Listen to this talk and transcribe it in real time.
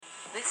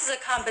This is a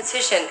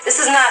competition. This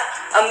is not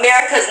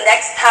America's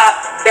Next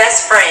Top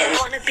Best Friend.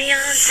 Wanna be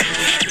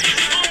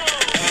on?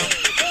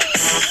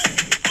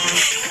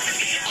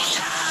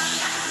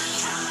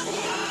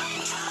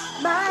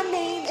 My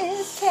name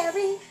is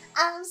Carrie.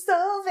 I'm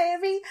so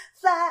very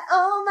fly.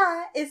 Oh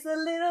my, it's a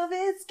little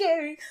bit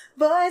scary.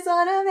 Boys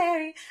wanna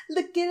marry.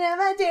 Looking at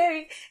my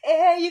dairy.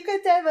 Yeah, you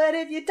could tell, but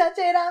if you touch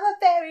it, I'm a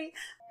fairy.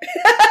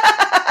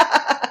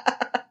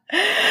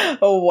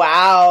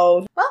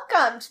 Wow.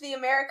 Welcome to the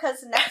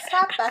America's Next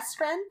Top Best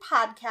Friend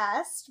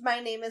podcast. My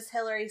name is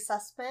Hillary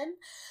Sussman.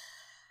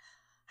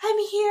 I'm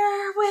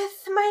here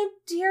with my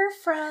dear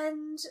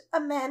friend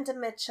Amanda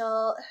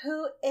Mitchell,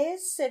 who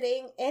is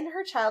sitting in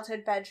her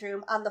childhood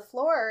bedroom on the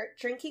floor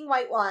drinking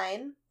white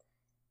wine.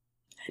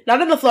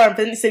 Not on the floor,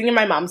 I'm sitting in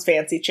my mom's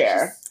fancy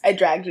chair. I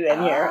dragged it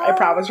in here. I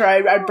promised her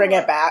I'd bring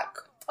it back.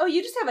 Oh,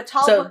 you just have a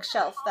tall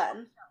bookshelf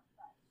then.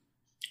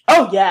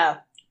 Oh, yeah.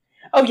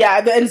 And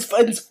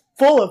it's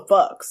full of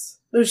books.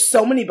 There's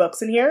so many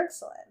books in here.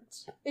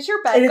 Excellent. Is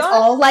your bed And it's gone?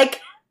 all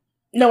like...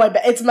 No,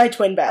 it's my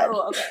twin bed.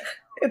 Oh, okay.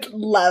 It's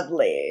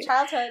lovely.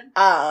 Childhood.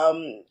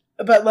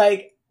 But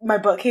like, my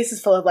bookcase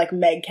is full of like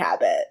Meg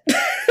Cabot.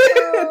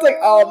 It's like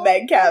all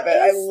Meg Cabot.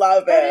 I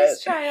love That it.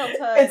 is childhood.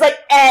 It's like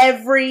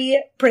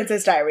every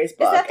Princess Diaries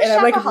book. Is that the and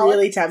I'm like Shopaholic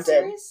really tempted.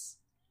 series?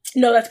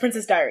 No, that's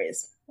Princess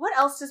Diaries. What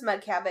else does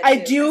Meg Cabot I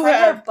do? do 'Cause I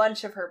had a have-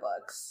 bunch of her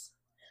books.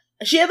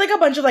 She had like a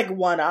bunch of like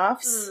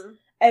one-offs. Mm.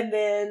 And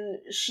then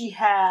she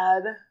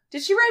had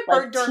Did she write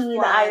like Bergdorf Teen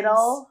Lines?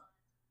 Idol.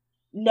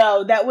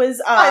 No, that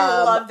was I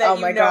love that oh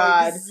you my know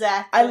God.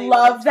 exactly I what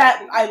love I'm that.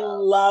 talking I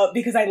about.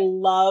 because I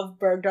love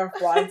Bergdorf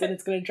Blinds, and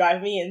it's gonna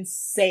drive me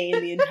insane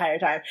the entire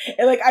time.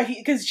 And like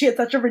because she had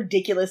such a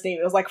ridiculous name.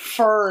 It was like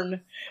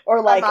Fern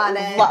or like I'm on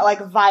it.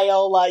 like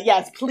Viola.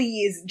 Yes,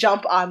 please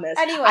jump on this.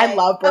 Anyway, I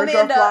love Bergdorf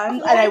Amanda,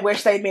 Blinds, and I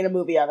wish they made a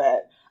movie of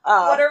it.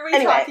 What are we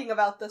anyway. talking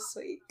about this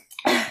week?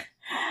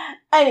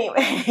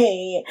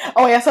 Anyway,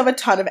 I also have a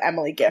ton of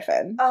Emily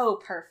Giffin. Oh,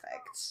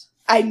 perfect.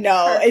 I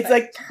know. It's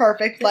like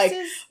perfect, This like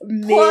is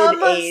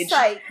mid-age. Plum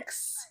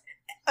Sykes.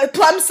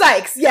 Plum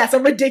Sykes. Yes, a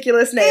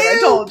ridiculous name. I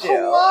told you.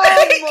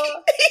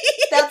 Plum.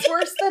 That's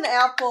worse than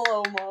Apple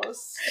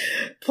almost.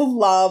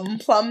 Plum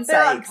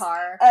They're on Sykes.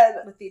 par And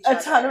with each a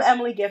other. ton of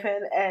Emily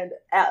Giffin and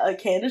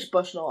Candice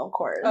Bushnell, of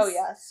course. Oh,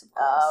 yes. Of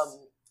course.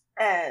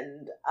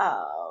 And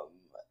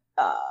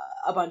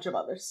a bunch of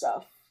other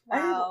stuff.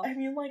 Wow. I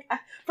mean, like,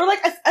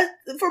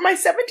 for my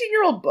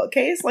 17-year-old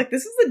bookcase, like,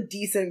 this is a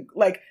decent,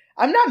 like,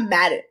 I'm not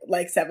mad at,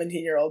 like,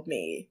 17-year-old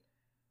me.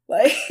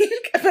 Like,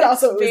 but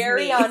also it was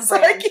very me, on so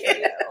brand I for can't-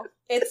 you.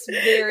 It's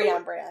very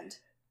on brand.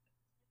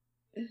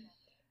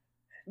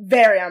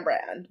 Very on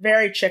brand.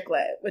 Very chick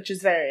lit, which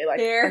is very, like,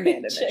 Very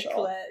Amanda Mitchell.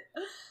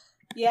 chicklet.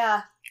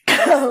 Yeah.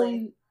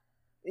 Honestly.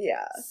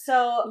 Yeah.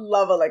 So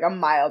Love a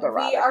mild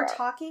erotica. we are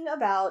talking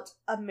about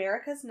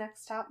America's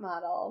Next Top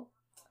Model,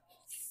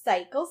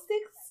 Cycle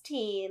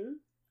 16,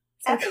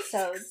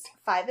 episodes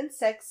 5 and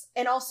 6.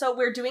 And also,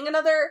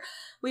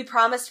 we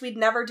promised we'd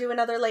never do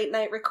another late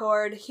night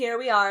record. Here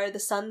we are, the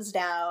sun's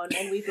down,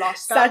 and we've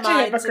lost our Such a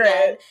minds hypocrite.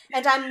 again.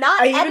 And I'm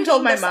not I even editing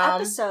told my this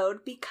mom. episode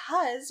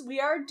because we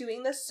are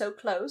doing this so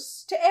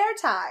close to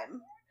airtime.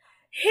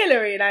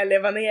 Hillary and I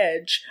live on the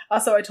edge.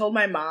 Also, I told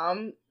my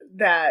mom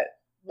that,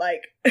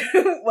 like,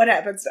 what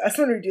happens to us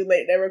when we do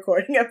late night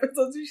recording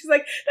episodes. And she's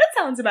like, that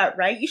sounds about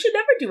right. You should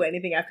never do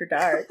anything after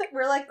dark.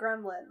 We're like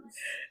gremlins.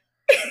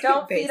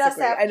 Don't feed us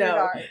Basically, after I know.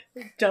 dark.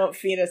 Don't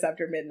feed us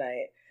after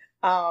midnight.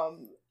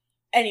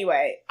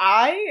 Anyway,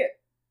 I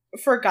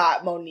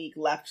forgot Monique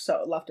left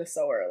us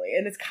so early,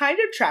 and it's kind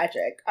of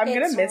tragic. I'm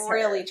gonna miss her. It's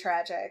really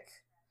tragic.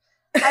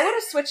 I would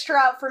have switched her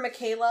out for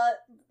Michaela,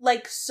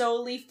 like,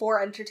 solely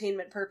for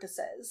entertainment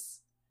purposes.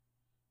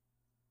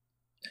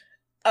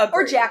 Agreed.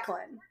 Or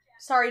Jacqueline.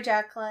 Sorry,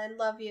 Jacqueline.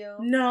 Love you.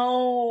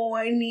 No,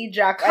 I need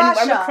Jack.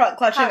 Kasha. I'm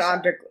clutching Kasha.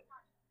 on to.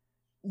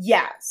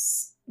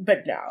 Yes,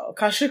 but no.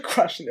 Kasha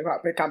crushing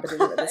the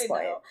competition at this I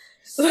point. know.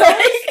 So,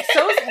 Like-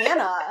 so's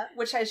Hannah,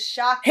 which I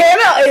shocked me.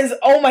 Hannah is,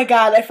 oh my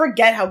God, I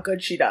forget how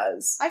good she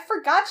does. I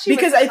forgot she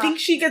Because was I top think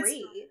she gets-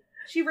 3.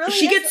 She really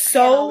she is gets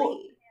Hannah so-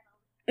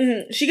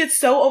 Lee. She gets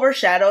so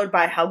overshadowed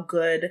by how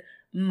good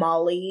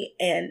Molly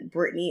and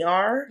Brittany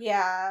are,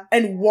 Yeah.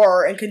 and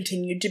were, and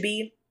continued to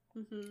be,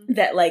 Mm-hmm.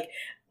 that, like,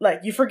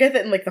 you forget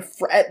that in, like,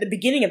 at the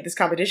beginning of this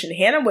competition,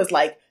 Hannah was,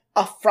 like,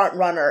 a front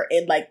runner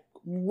in, like,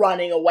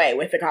 running away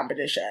with the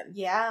competition.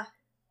 Yeah.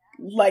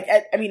 Like,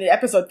 in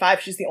episode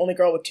 5, she's the only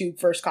girl with 2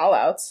 first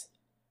call-outs.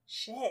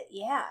 Shit,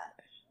 yeah.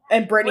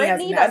 And Brittany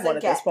hasn't had doesn't one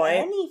at get this point.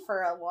 any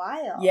for a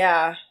while.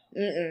 Yeah.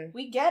 Mm-mm.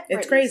 We get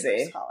It's Brittany's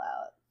crazy. first call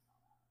out.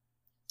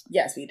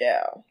 Yes, we do.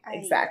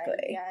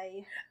 Exactly.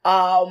 Ay.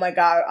 Oh my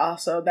God.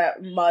 Also,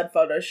 that mud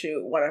photo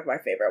shoot, one of my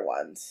favorite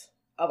ones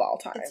of all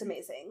time. It's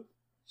amazing.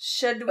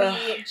 Should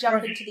we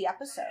jump into the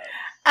episode?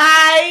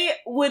 I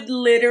would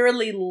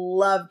literally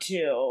love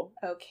to,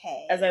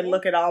 Okay. as I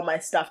look at all my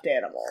stuffed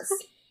animals.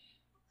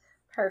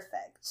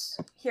 Perfect.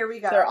 Here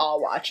we go. They're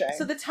all watching.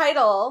 So the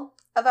title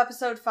of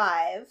episode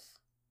 5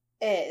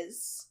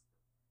 is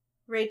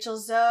Rachel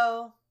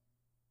Zoe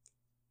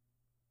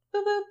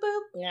Boop, boop,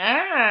 boop.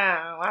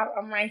 Yeah,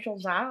 I'm Rachel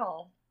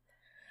Zoe.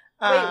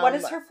 Wait, what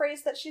is her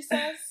phrase that she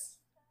says?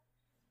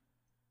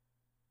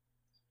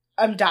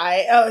 I'm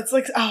dying. Oh, it's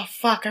like, oh,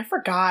 fuck, I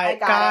forgot. I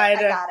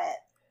got it.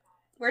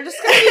 We're just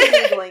going to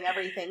be Googling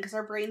everything because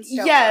our brains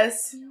don't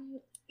Yes.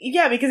 Work.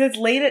 Yeah, because it's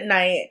late at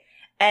night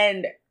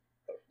and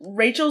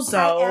Rachel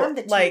Zoe, I am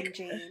the Team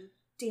Jane.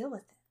 Deal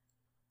with it.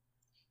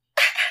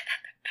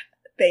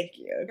 Thank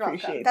you. You're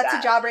Appreciate welcome. that.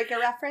 That's a Jawbreaker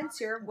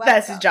reference. You're welcome.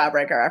 That's a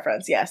Jawbreaker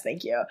reference. Yes,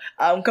 thank you.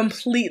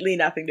 Completely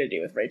nothing to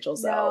do with Rachel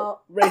Zoe. No.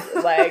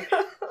 Like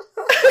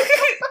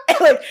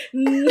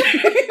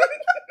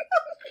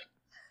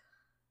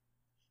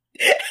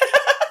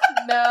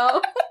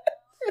no.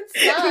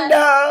 It's not.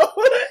 No.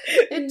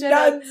 It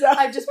didn't.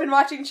 I've just been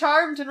watching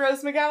Charmed and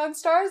Rose McGowan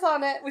stars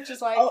on it, which is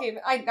why I came.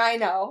 I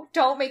know.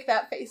 Don't make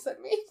that face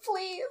at me,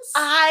 please.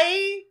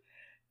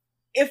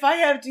 If I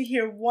have to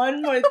hear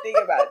one more thing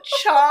about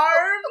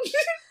Charmed,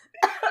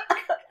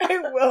 I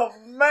will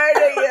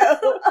murder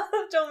you.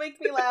 Don't make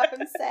me laugh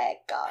and sick,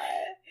 God.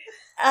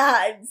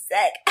 I'm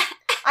sick.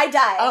 I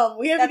die.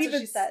 We haven't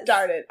even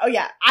started. Oh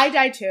yeah, I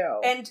die too.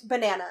 And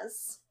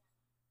bananas.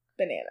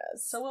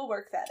 So we'll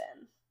work that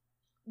in.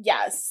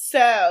 Yes.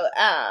 So,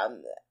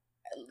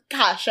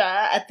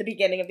 Kasha, at the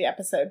beginning of the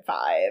episode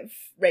 5,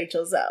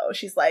 Rachel Zoe,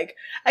 she's like,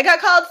 I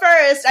got called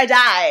first, I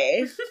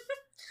die.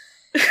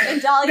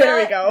 And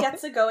Dahlia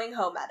gets a going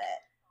home edit.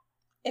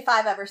 If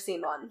I've ever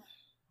seen one.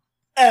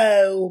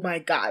 Oh my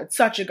god,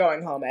 such a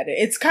going home edit.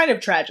 It's kind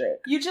of tragic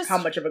how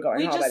much of a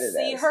going home edit it is.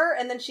 We just see her,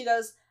 and then she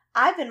goes,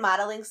 I've been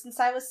modeling since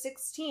I was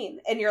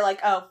 16. And you're like,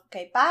 oh,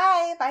 okay,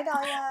 bye. Bye,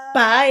 Dahlia.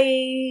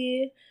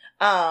 Bye.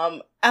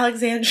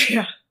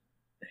 Alexandria.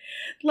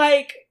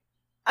 Like,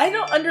 I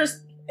don't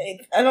understand.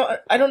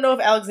 I don't know if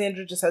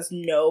Alexandria just has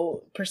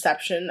no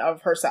perception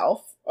of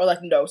herself or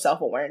like no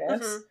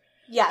self-awareness. Mm-hmm.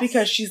 Yes.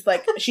 Because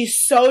she's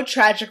so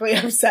tragically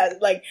upset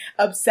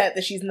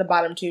that she's in the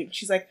bottom 2.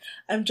 She's like,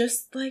 I'm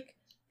just like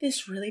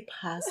this really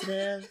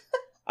positive,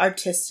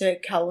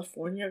 artistic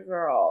California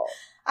girl.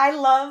 I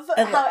love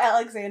how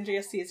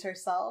Alexandria sees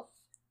herself.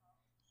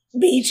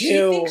 Me too. She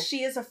thinks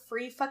she is a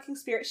free fucking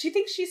spirit. She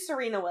thinks she's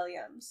Serena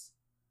Williams.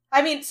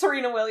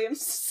 Serena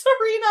Williams.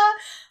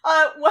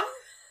 What?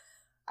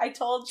 I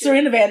told you.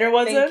 Serena Vander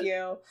was it? Thank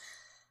you.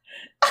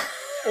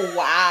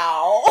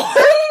 Wow.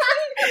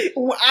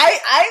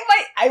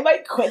 I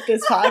might quit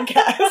this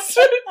podcast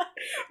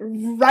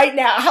right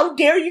now. How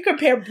dare you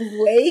compare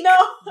Blake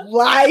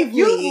Lively?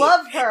 You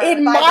love her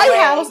in my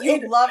house.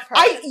 You love her.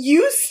 I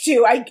used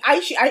to.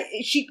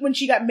 She when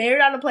she got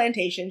married on a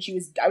plantation,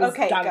 I was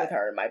done with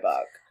her in my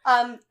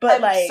book.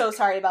 But I'm so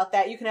sorry about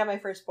that. You can have my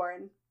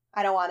firstborn.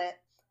 I don't want it.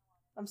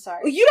 I'm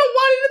sorry. Well, you don't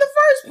want it in the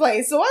first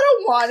place, so I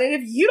don't want it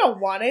if you don't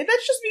want it.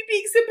 That's just me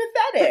being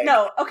sympathetic.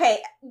 No, okay.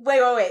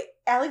 Wait.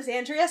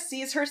 Alexandria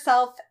sees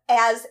herself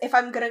as, if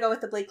I'm gonna go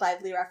with the Blake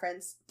Lively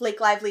reference, Blake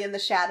Lively in the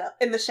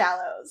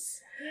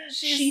Shallows.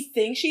 She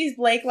thinks she's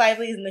Blake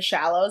Lively in The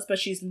Shallows, but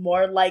she's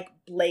more like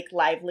Blake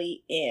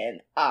Lively in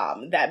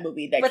that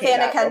movie that came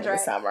out over the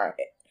summer.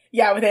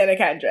 Yeah, with Anna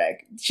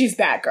Kendrick. She's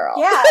that girl.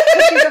 Yeah,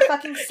 because she's a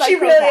fucking psychopath. She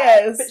really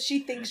is. But she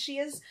thinks she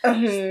is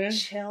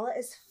chill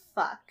as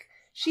fuck.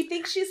 She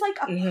thinks she's like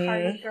a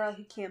party girl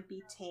who can't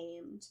be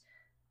tamed.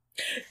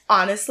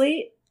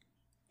 Honestly,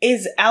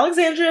 is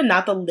Alexandria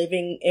not the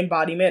living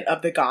embodiment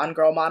of the Gone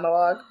Girl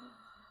monologue?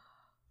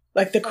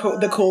 Like the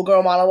cool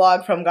girl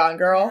monologue from Gone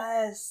Girl?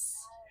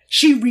 Yes.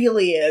 She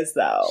really is,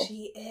 though.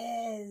 She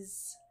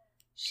is.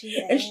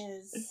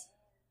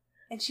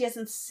 And she has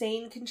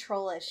insane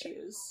control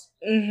issues.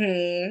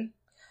 Mm-hmm.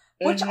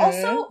 Which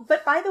also,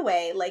 but by the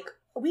way, like,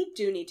 we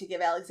do need to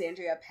give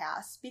Alexandria a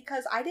pass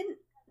because I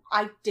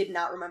did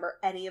not remember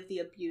any of the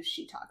abuse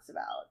she talks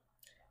about.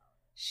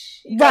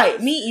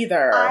 Me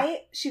either.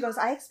 She goes,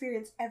 I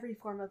experienced every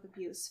form of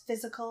abuse.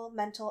 Physical,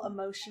 mental,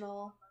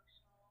 emotional.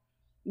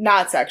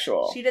 Not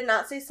sexual. She did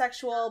not say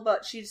sexual,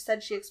 but she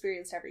said she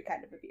experienced every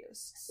kind of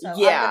abuse. So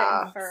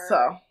yeah, I'm going to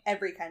infer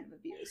every kind of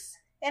abuse.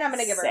 And I'm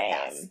going to give her a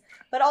pass.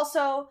 But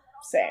also...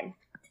 Same.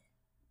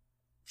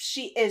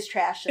 She is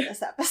trashed in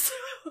this episode.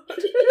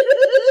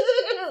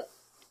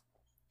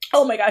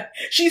 Oh my god,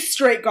 she's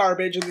straight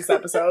garbage in this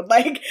episode.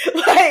 like,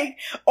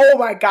 oh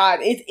my god,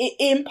 it's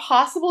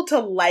impossible to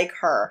like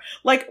her.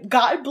 Like,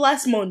 God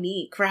bless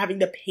Monique for having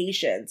the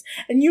patience.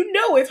 And you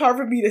know it's hard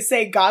for me to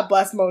say God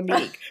bless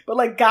Monique, but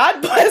like,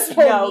 God bless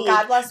Monique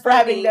for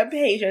having the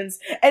patience.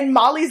 And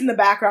Molly's in the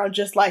background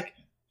just like,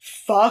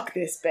 fuck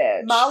this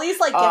bitch. Molly's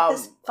like, get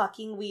this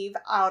fucking weave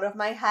out of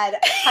my head.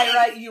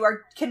 Tyra, you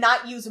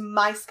cannot use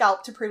my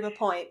scalp to prove a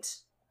point.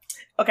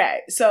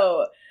 Okay,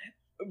 so...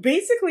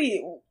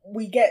 basically,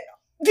 we get...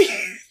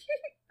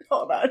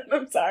 Hold on,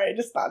 I'm sorry, I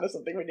just thought of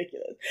something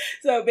ridiculous.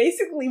 So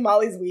basically,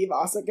 Molly's weave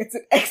also gets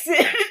an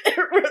exit,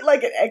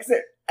 like an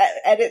exit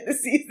edit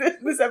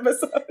this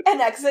episode.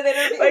 An exit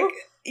interview? Like,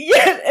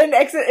 yeah, an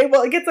exit,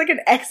 well, it gets like an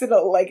exit,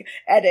 like,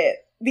 edit.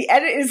 The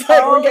edit is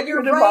like, we're getting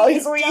rid of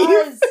Molly's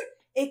weave.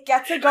 It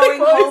gets a going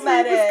home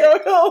edit.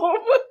 Going home.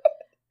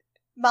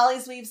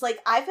 Molly's Weave's like,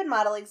 I've been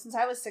modeling since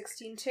I was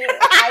 16 too.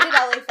 I did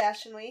LA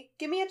Fashion Week.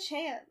 Give me a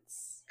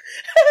chance.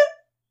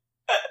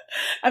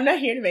 I'm not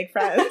here to make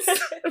friends.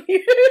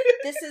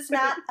 This is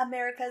not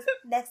America's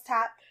Next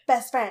Top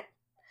Best Friend.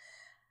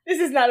 This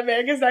is not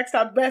America's Next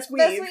Top Best Weave.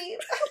 Best Weave.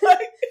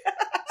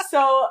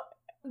 So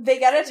they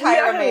get a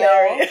Tyra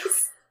mail.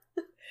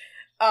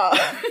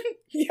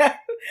 Yeah.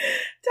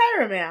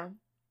 Tyra mail.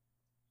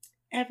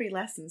 Every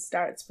lesson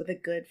starts with a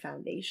good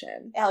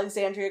foundation.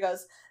 Alexandria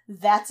goes,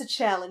 that's a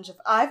challenge if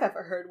I've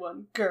ever heard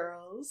one,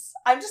 girls.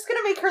 I'm just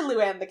gonna make her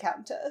Luann the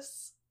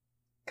Countess.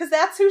 Because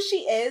that's who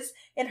she is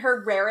in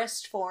her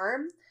rarest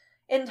form.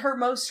 In her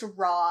most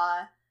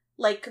raw,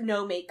 like,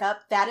 no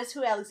makeup. That is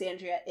who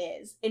Alexandria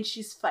is. And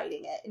she's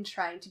fighting it and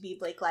trying to be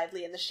Blake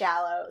Lively in The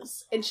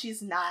Shallows. And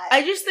she's not.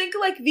 I just think,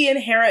 like, the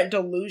inherent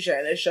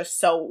delusion is just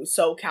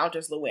so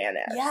Countess Luann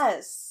is.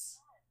 Yes.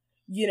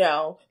 You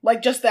know?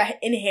 Like, just the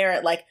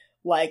inherent,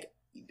 like,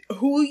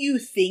 who you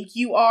think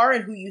you are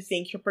and who you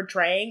think you're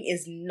portraying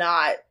is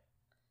not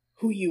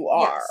who you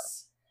are. Yes.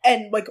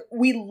 And, like,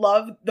 we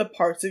love the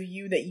parts of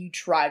you that you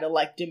try to,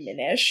 like,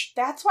 diminish.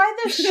 That's why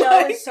this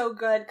show is so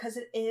good, because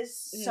it is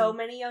so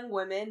many young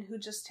women who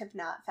just have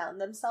not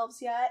found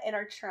themselves yet and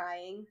are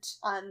trying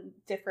on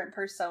different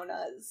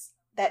personas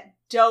that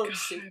don't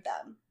suit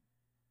them.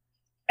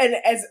 And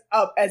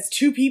as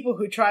two people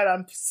who tried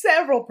on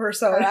several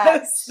personas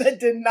Correct. that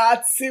did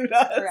not suit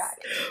us,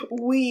 Correct.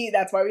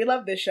 That's why we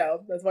love this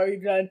show. That's why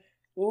we've done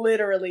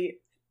literally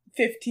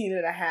 15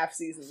 and a half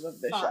seasons of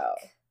this show.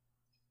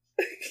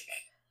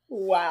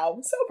 Wow,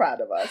 I'm so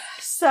proud of us.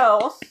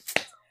 So,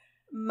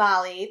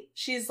 Molly,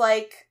 she's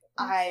like,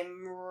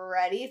 I'm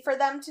ready for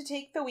them to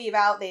take the weave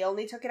out. They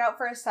only took it out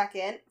for a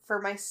second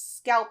for my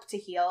scalp to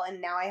heal,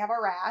 and now I have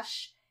a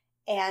rash,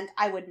 and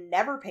I would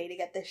never pay to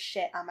get this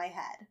shit on my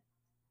head.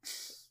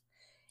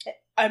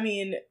 I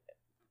mean,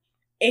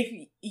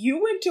 if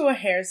you went to a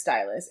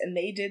hairstylist and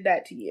they did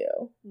that to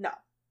you... No.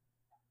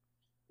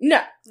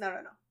 No.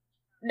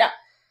 No.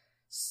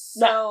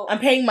 So, I'm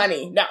paying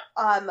money. No.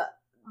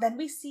 Then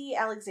we see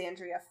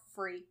Alexandria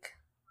freak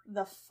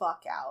the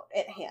fuck out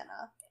at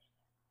Hannah.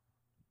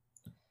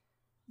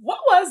 What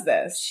was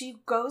this? She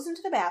goes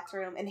into the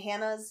bathroom and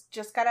Hannah's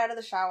just got out of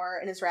the shower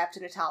and is wrapped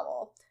in a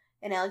towel.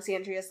 And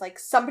Alexandria's like,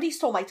 somebody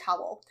stole my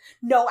towel.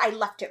 No, I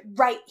left it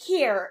right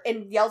here.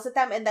 And yells at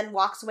them and then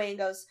walks away and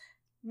goes,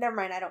 never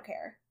mind, I don't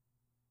care.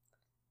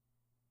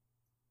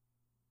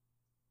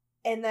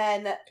 And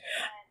then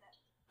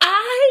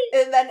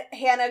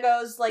Hannah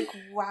goes like,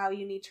 wow,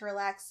 you need to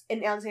relax.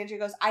 And Alexandria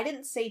goes, I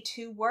didn't say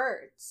 2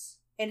 words.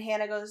 And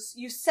Hannah goes,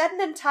 you said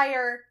an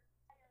entire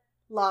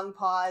long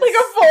pause. Like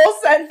a full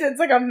sentence,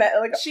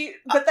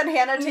 but then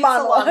Hannah takes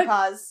monologue. a long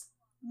pause.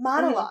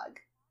 Monologue.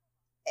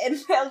 Mm-hmm. And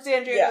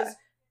Alexandria goes,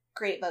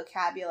 great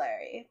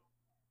vocabulary.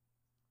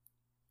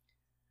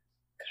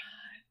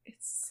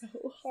 It's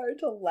so hard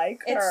to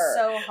like her. It's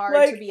so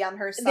hard to be on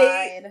her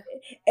side.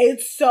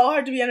 It's so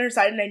hard to be on her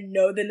side, and I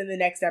know that in the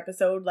next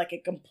episode, like,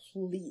 it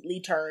completely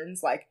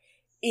turns, like,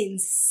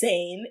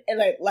 insane,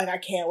 and, like I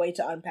can't wait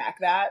to unpack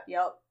that.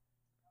 Yep.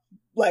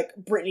 Like,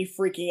 Brittany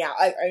freaking out.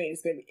 I mean,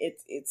 it's gonna be,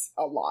 it's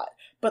a lot.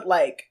 But,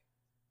 like,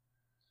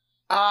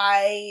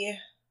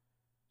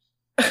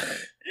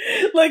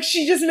 like,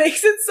 she just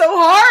makes it so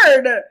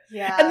hard.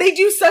 Yeah. And they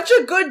do such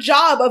a good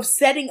job of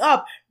setting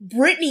up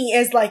Brittany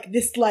as, like,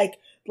 this, like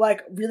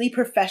really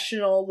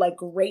professional, like,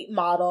 great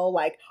model,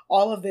 like,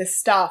 all of this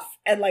stuff.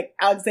 And, like,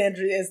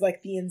 Alexandria is,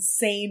 like, the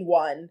insane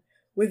one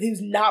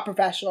who's not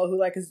professional, who,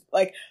 like, is,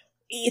 like,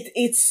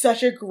 it's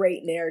such a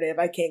great narrative.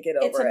 I can't get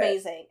over it. It's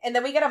amazing. And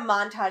then we get a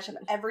montage of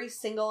every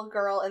single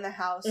girl in the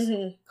house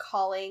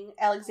calling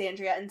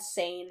Alexandria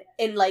insane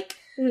and, like,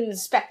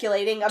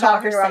 speculating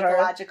about her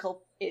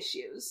psychological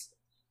issues.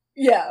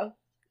 Yeah.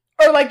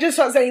 Or, like, just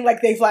saying,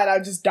 like, they flat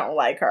out just don't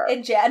like her.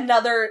 And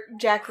another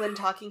Jacqueline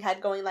talking head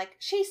going, like,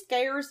 she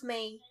scares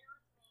me.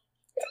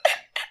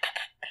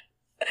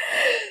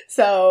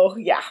 So,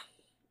 yeah.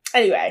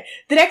 Anyway,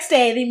 the next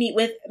day they meet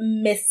with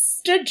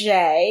Mr.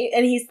 J,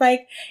 and he's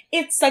like,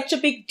 it's such a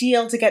big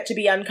deal to get to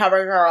be on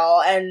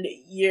CoverGirl, and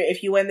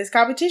if you win this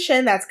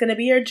competition, that's going to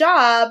be your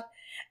job.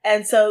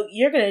 And so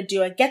you're going to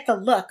do a Get the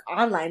Look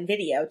online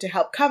video to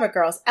help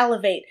CoverGirls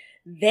elevate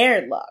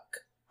their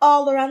look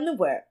all around the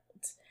world.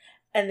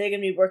 And they're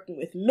going to be working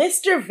with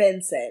Mr.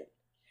 Vincent.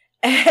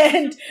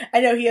 And I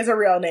know he has a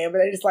real name,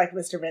 but I just like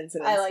Mr.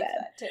 Vincent instead. I like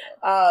that, too.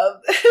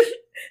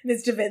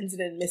 Mr.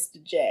 Vincent and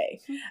Mr.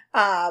 J.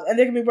 And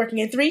they're going to be working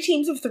in 3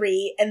 teams of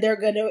 3, and they're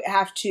going to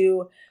have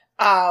to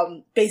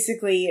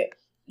basically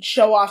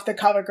show off the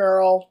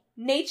CoverGirl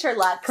Nature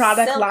Luxe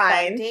product Silk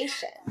line.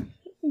 Foundation.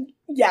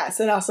 Yes,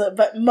 and also,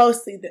 but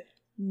mostly the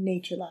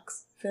Nature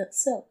Luxe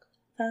Silk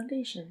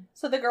Foundation.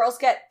 So the girls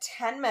get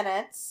 10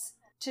 minutes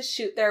to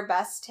shoot their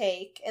best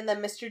take, and then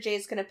Mr. J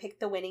is going to pick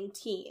the winning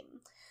team.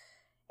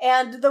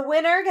 And the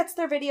winner gets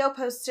their video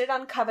posted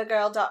on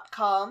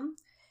covergirl.com,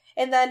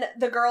 and then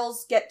the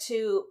girls get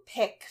to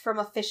pick from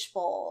a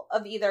fishbowl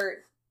of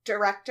either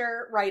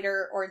director,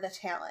 writer, or the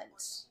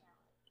talent.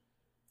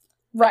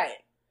 Right.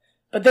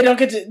 But they don't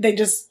get to, they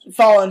just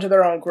fall into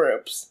their own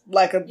groups.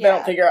 Like, they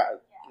don't figure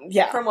out,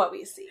 From what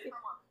we see.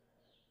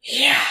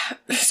 Yeah.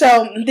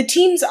 So, the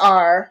teams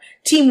are,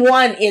 Team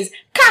 1 is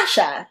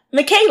Kasha,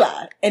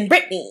 Michaela, and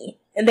Brittany.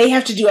 And they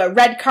have to do a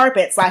red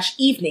carpet /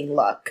 evening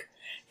look.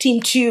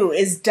 Team 2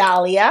 is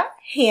Dahlia,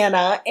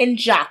 Hannah, and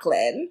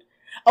Jacqueline.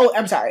 Oh,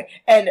 I'm sorry.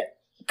 And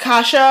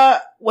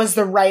Kasha was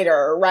the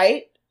writer,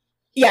 right?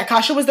 Yeah,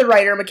 Kasha was the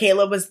writer,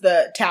 Michaela was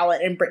the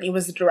talent, and Brittany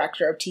was the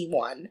director of Team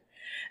 1.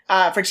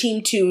 For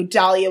Team 2,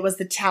 Dahlia was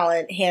the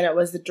talent, Hannah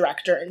was the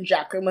director, and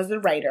Jacqueline was the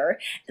writer.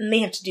 And they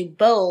have to do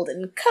bold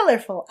and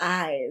colorful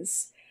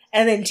eyes.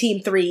 And then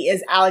Team 3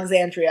 is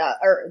Alexandria,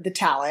 or the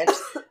talent,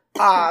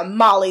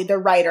 Molly, the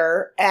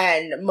writer,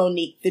 and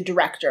Monique, the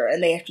director.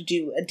 And they have to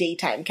do a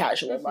daytime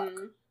casual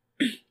look.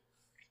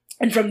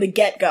 And from the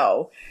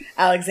get-go,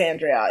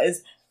 Alexandria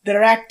is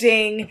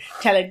directing,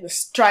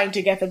 trying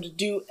to get them to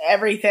do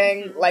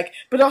everything, like,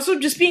 but also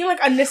just being, like,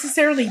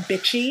 unnecessarily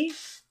bitchy.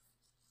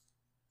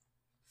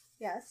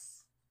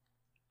 Yes.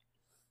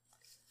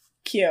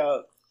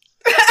 Cute.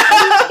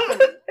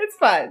 It's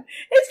fun.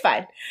 It's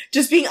fine.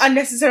 Just being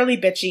unnecessarily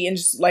bitchy and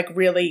just, like,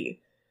 really,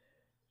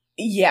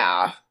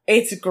 yeah,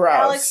 it's gross.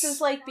 Alex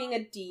is, like, being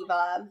a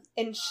diva,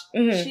 and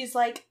she's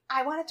like,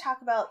 I want to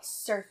talk about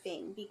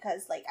surfing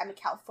because, like, I'm a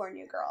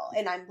California girl,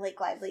 and I'm Blake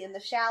Lively in The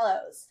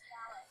Shallows.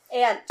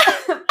 And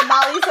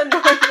Molly's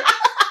annoyed.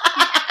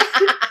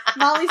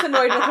 Molly's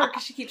annoyed with her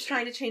because she keeps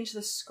trying to change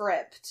the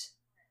script.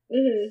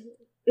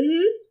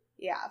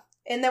 Yeah.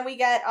 And then we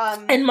get,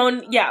 And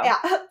Monique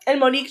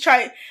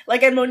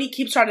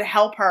keeps trying to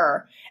help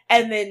her.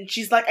 And then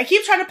she's like, I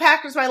keep trying to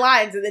practice my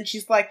lines. And then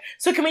she's like,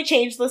 so can we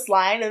change this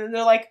line? And then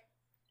they're like,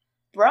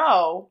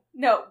 bro.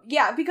 No,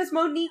 yeah, because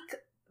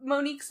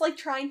Monique's, like,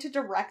 trying to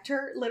direct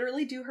her,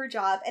 literally do her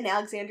job, and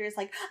Alexandria's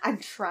like, I'm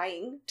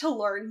trying to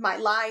learn my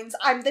lines.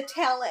 I'm the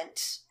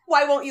talent.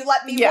 Why won't you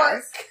let me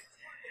work?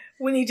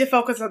 We need to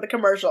focus on the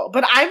commercial.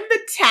 But I'm the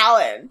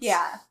talent.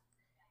 Yeah.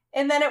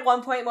 And then at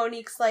one point,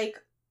 Monique's like,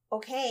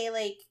 okay,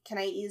 like, can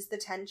I ease the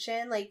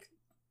tension? Like,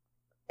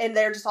 and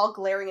they're just all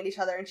glaring at each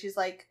other, and she's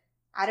like,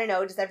 I don't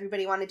know, does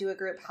everybody want to do a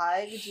group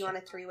hug? Do you want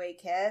a 3-way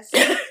kiss?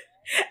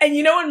 And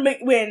you know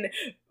when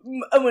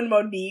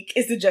Monique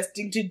is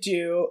suggesting to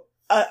do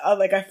a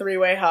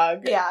 3-way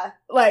hug? Yeah.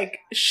 Like,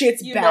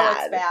 shit's you bad. You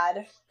know it's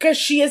bad. Because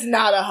she is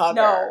not a hugger.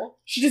 No.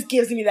 She just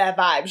gives me that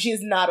vibe. She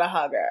is not a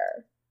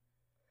hugger.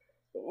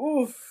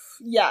 Oof.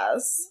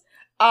 Yes.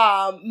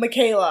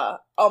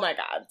 Michaela. Oh my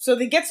god. So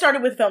they get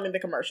started with filming the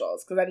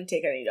commercials, because I didn't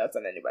take any notes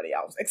on anybody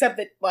else. Except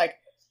that, like,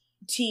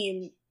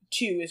 Team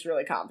 2 is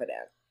really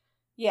confident.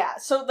 Yeah,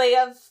 so they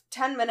have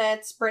 10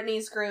 minutes,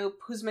 Brittany's group,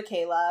 who's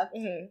Michaela.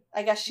 Mm-hmm.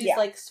 I guess she's,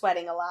 like,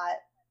 sweating a lot.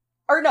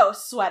 Or no,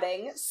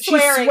 sweating.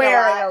 Swearing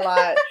a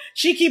lot.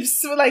 She keeps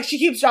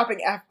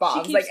dropping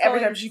F-bombs. Like,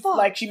 every time she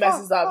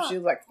messes up, she's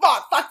like,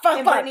 fuck.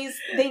 And Brittany's,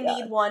 they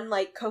need one,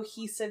 like,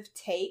 cohesive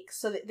take,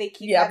 so that they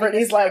keep having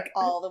Brittany's to start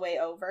all the way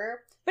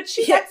over. But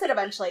she gets it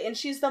eventually, and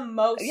she's the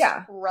most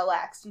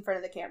relaxed in front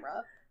of the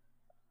camera.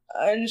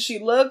 And she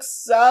looks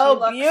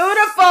so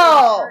beautiful!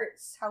 It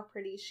hurts how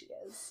pretty she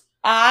is.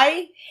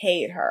 I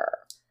hate her.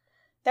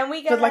 Then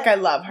we get... But, like, I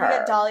love her. We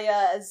get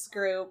Dahlia's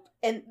group,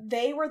 and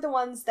they were the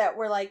ones that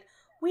were like,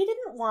 we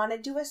didn't want to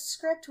do a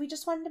script, we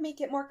just wanted to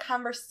make it more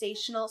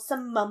conversational,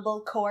 some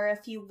mumblecore,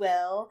 if you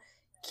will.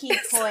 Key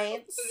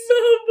points.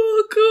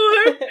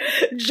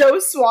 Mumblecore. Joe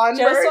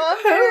Swanberg.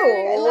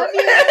 I love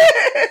you.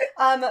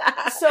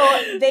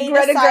 So they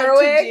decide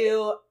to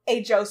do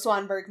a Joe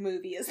Swanberg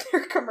movie as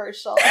their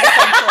commercial,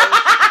 essentially.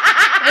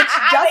 Which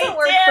doesn't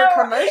work for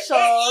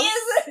commercials.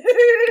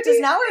 It does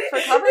not work for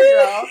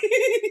CoverGirl.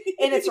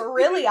 And it's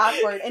really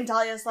awkward. And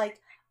Dahlia's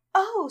like,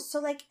 oh, so,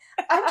 like,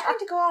 I'm trying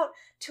to go out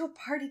to a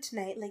party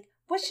tonight. Like,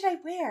 what should I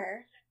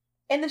wear?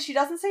 And then she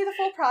doesn't say the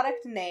full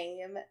product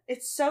name.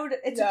 It's a train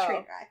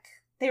wreck.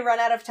 They run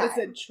out of time. It's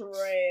a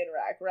train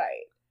wreck,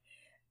 right.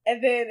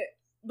 And then,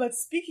 but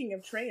speaking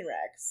of train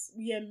wrecks,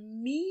 we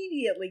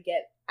immediately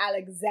get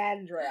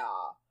Alexandria,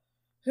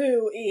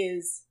 who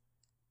is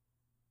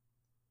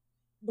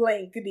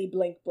blankety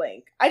blink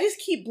blink. I just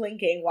keep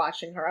blinking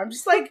watching her. I'm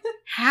just like,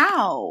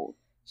 how?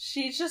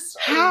 She just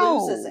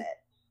loses it.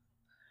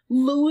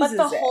 But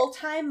the it. whole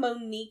time,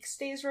 Monique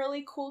stays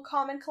really cool,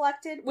 calm, and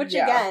collected. Which,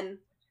 again,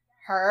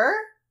 her?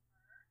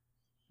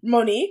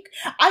 Monique?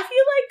 I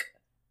feel like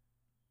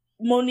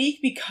Monique,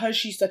 because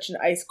she's such an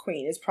ice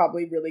queen, is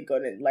probably really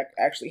good in, like,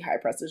 actually high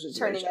pressure situations.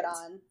 Turning it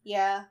on.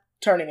 Yeah.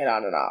 Turning it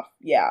on and off.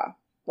 Yeah.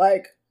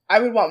 Like, I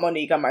would want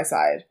Monique on my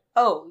side.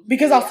 Oh,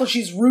 because also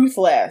she's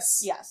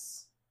ruthless.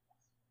 Yes.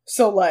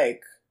 So,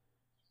 like,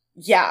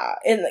 yeah.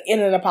 In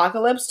an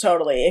apocalypse,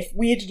 totally. If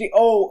we had to do...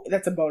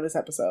 that's a bonus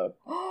episode.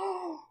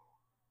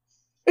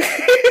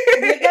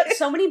 We got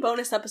so many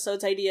bonus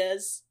episodes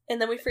ideas, and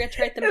then we forget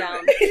to write them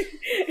down.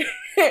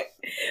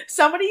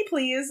 Somebody,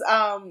 please,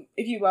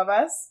 if you love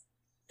us,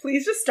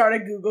 please just start a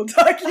Google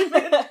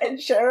document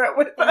and share it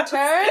with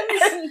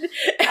interns.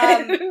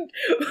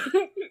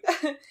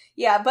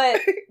 Yeah,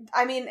 but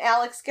I mean,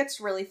 Alex gets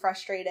really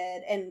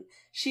frustrated, and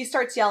she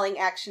starts yelling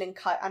action and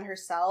cut on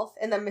herself,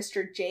 and then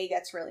Mr. J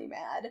gets really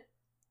mad.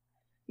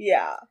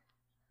 Yeah.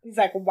 He's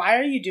like, why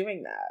are you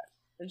doing that?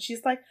 And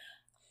she's like,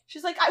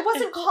 I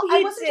wasn't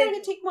trying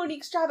to take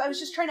Monique's job. I was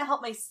just trying to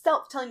help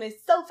myself, telling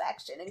myself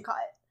action and cut.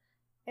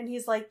 And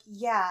he's like,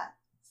 yeah.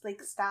 It's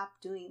like, stop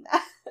doing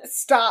that.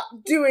 Stop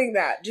doing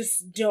that.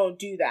 Just don't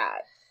do that.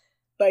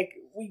 Like,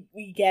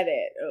 we get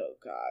it. Oh,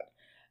 God.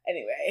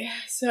 Anyway,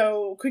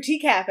 so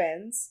critique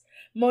happens.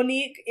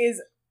 Monique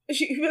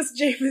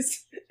Jay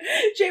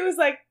was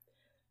like,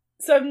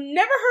 so I've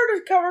never heard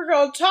a cover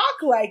girl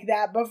talk like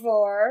that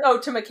before. Oh,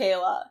 to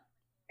Michaela.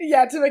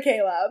 Yeah, to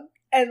Michaela.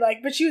 And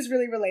but she was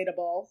really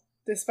relatable,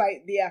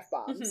 despite the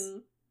F-bombs.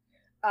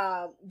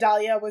 Mm-hmm.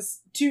 Dahlia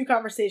was too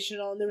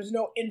conversational, and there was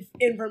no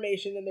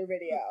information in their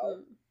video.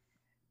 Mm-hmm.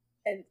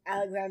 And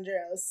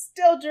Alexandria was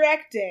still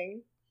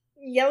directing,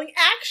 yelling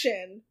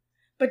action.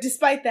 But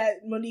despite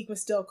that, Monique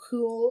was still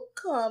cool,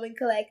 calm, and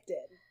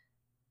collected.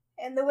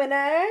 And the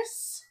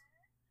winners?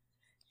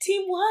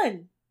 Team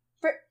 1.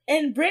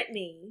 And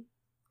Brittany.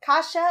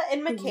 Kasha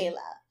and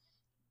Michaela.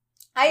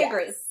 I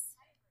agree.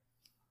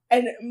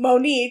 And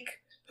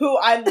Monique, who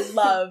I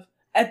love,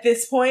 at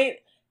this point,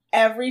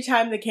 every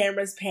time the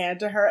cameras pan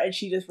to her and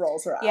she just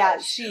rolls her eyes. Yeah,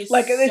 she's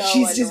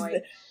she's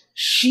annoying.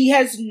 She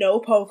has no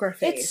poker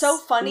face. It's so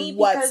funny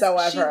because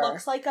she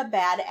looks like a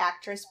bad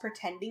actress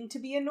pretending to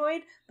be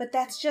annoyed, but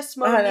that's just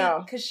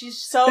Monique because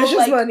she's so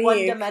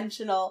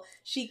one-dimensional.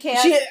 She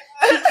can't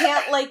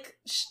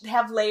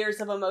have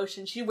layers of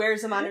emotion. She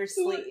wears them on her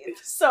sleeve.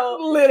 So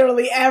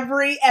literally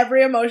every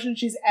emotion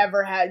she's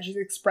ever had, she's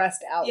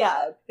expressed out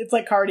loud. It's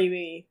like Cardi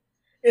B.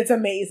 It's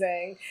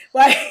amazing.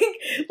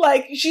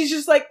 Like she's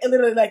just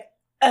literally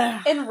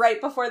ugh. And right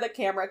before the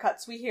camera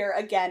cuts, we hear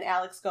again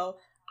Alex go,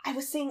 I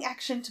was saying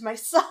action to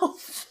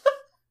myself.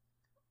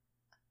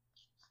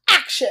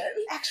 Action.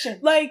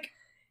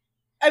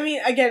 I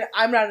mean, again,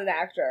 I'm not an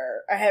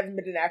actor. I haven't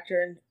been an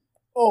actor in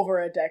over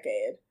a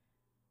decade.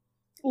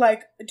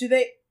 Do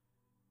they...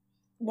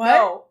 What?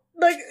 No.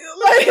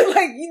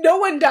 No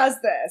one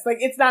does this.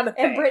 It's not a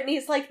thing. And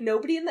Brittany's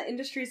nobody in the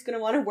industry is going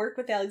to want to work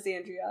with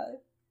Alexandria.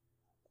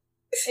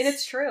 And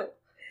it's true.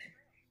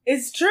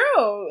 It's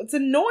true. It's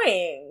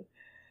annoying.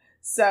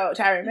 So,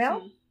 Tyra Mail?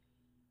 Mm-hmm.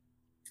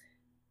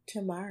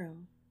 Tomorrow,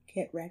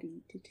 get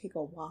ready to take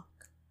a walk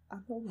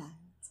on the wild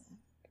side.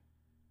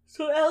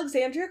 So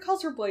Alexandria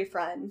calls her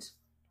boyfriend,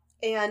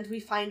 and we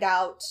find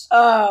out.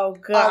 Oh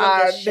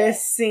God,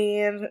 this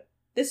scene.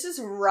 This is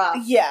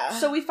rough. Yeah.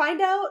 So we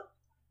find out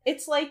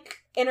it's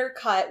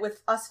intercut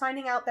with us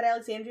finding out that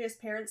Alexandria's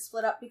parents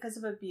split up because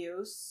of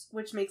abuse,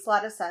 which makes a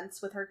lot of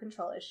sense with her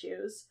control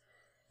issues.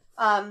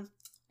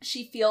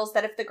 She feels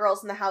that if the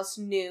girls in the house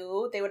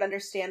knew, they would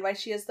understand why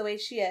she is the way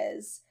she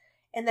is.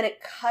 And then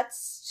it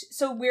cuts,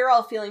 so we're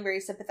all feeling very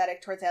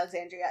sympathetic towards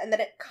Alexandria, and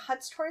then it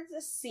cuts towards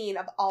this scene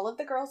of all of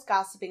the girls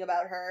gossiping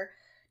about her,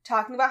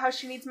 talking about how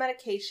she needs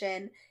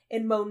medication,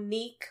 and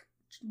Monique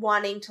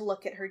wanting to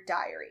look at her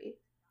diary.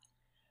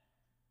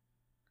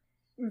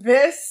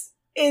 This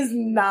is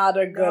not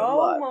a good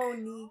look. No,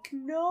 Monique,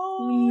 no.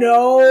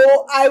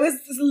 No, I was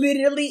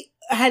literally,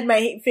 had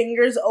my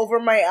fingers over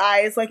my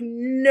eyes,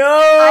 no.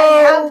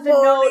 I have the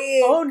note.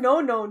 Oh,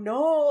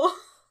 no.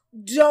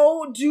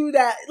 Don't do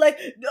that.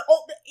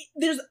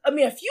 There's,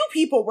 a few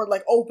people were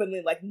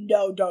openly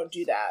no, don't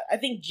do that. I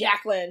think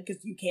Jacqueline,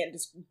 because you can't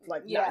just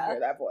not hear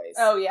that voice.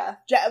 Oh yeah.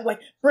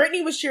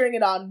 Brittany was cheering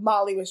it on.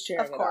 Molly was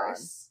cheering it on. Of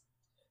course.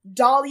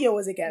 Dahlia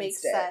was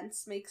against it.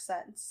 Makes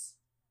sense.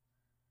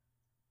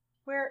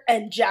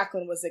 And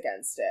Jacqueline was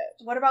against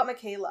it. What about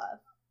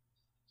Michaela?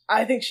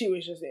 I think she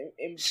was just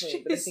in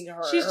between. But I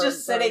think she's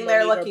just sitting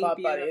there looking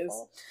beautiful. Buddies.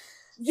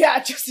 Yeah,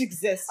 just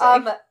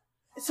existing.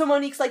 So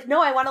Monique's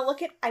no, I want to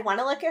look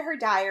at her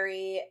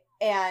diary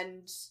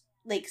and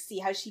see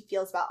how she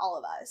feels about all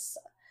of us.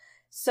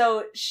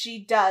 So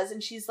she does,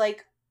 and she's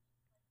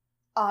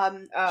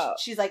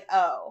she's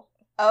oh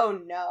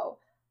no.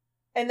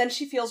 And then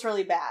she feels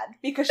really bad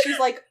because she's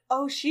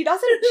oh, she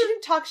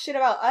didn't talk shit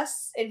about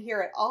us in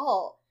here at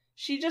all.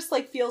 She just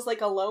feels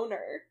like a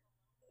loner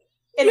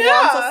and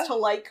wants us to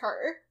like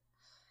her.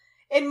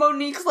 And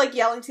Monique's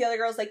yelling to the other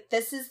girls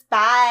this is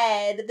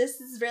bad. This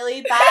is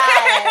really bad.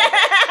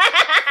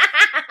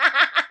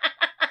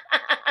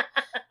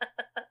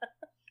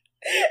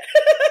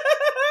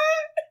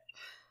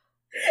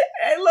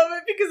 I love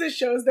it because it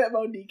shows that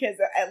Monique has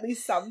at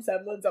least some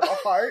semblance of a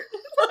heart.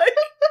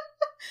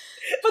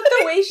 But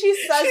the way she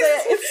says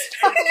it's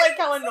not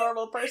how a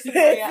normal person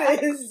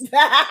reacts.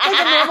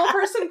 A normal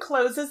person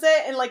closes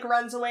it and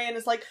runs away and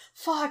is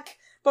fuck.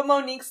 But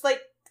Monique's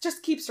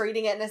just keeps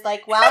reading it and is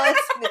well,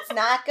 it's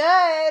not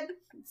good.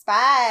 It's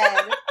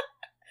bad.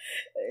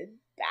 It's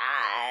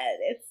bad.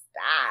 It's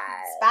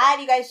bad. It's bad,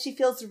 you guys. She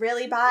feels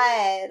really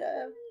bad.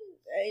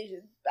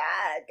 It's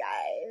bad,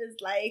 guys.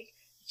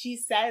 She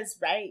says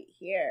right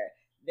here,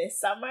 this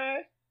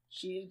summer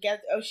she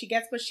gets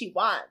what she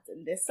wants,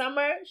 and this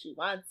summer she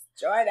wants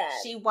Jordan.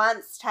 She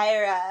wants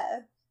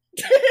Tyra.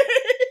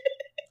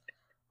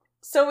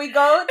 So we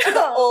go to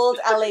the old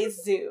LA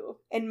Zoo,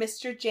 and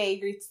Mr. J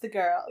greets the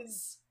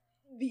girls.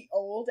 The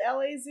old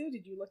LA Zoo?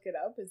 Did you look it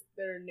up? Is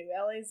there a new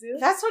LA Zoo?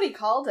 That's what he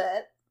called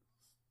it.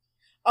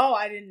 Oh,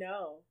 I didn't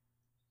know.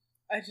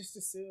 I just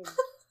assumed.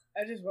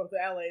 I just wrote the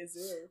LA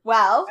Zoo.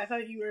 Well, I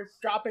thought you were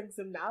dropping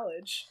some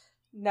knowledge.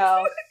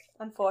 no,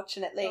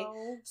 unfortunately.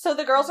 Oh. So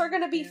the girls are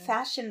going to be Yeah.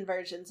 fashion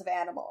versions of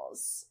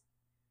animals.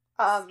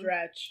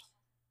 Stretch.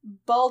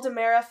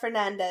 Baldemira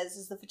Fernandez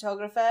is the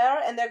photographer,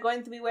 and they're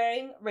going to be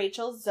wearing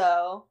Rachel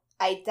Zoe,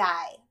 I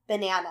Die,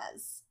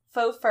 Bananas,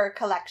 faux fur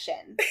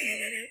collection.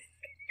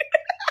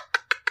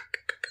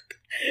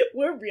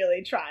 We're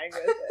really trying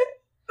with it.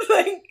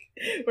 Like,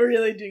 we're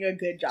really doing a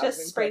good job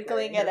Just of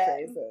sprinkling incorporating it her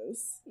in.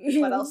 phrases.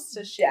 What else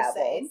does she say?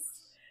 Dabbles.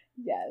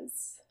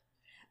 Yes.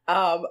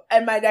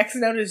 And my next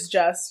note is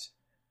just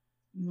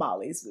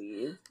Molly's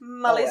weave.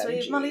 Molly's OMG.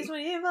 weave, Molly's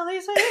weave,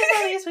 Molly's weave,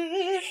 Molly's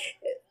weave.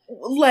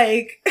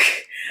 Like,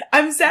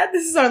 I'm sad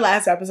this is our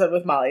last episode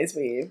with Molly's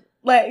weave.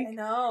 Like, I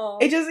know.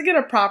 it doesn't get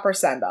a proper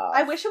send off.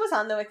 I wish it was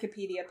on the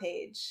Wikipedia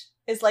page.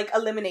 Is like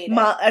eliminated.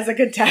 As a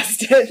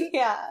contestant.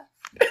 Yeah.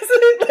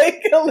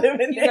 Like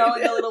eliminated. You know,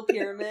 in the little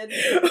pyramid.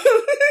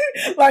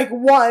 Like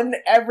one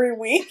every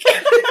week.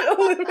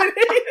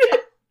 Eliminated.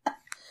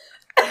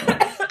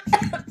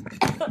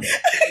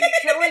 You're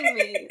killing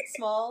me,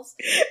 Smalls.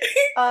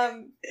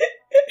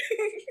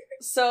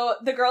 So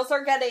the girls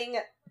are getting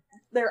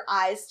their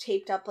eyes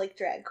taped up like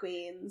drag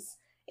queens.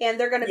 And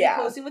they're going to be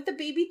posing with the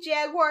baby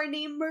jaguar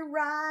named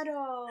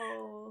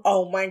Murado.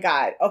 Oh my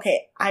god.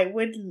 Okay, I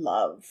would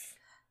love...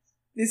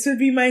 This would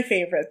be my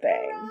favorite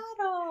thing.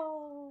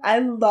 Murado. I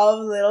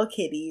love little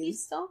kitties.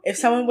 He's so If cute.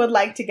 someone would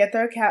like to get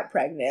their cat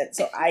pregnant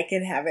so I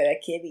can have it a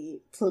kitty,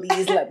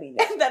 please let me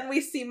know. And then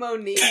we see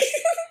Monique.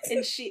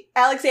 And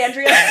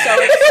Alexandria's so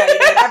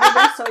excited.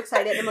 Everybody's so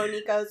excited. And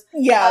Monique goes,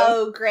 Yeah.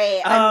 oh,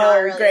 great. I'm not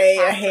really great.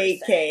 a cat I hate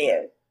person."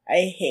 Kate.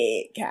 I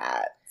hate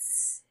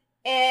cats.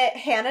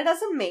 Hannah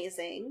does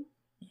amazing.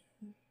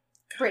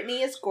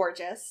 Brittany is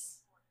gorgeous.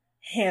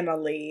 Hannah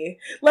Lee.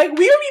 Like,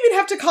 we don't even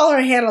have to call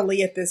her Hannah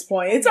Lee at this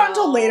point. It's not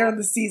until No. later in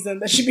the season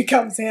that she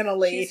becomes Hannah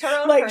Lee. She's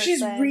her own Like, person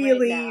she's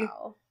really... right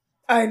now.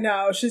 I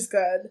know, she's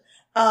good.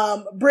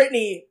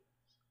 Brittany.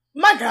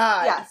 My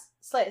god. Yes,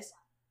 slays.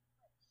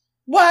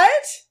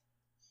 What?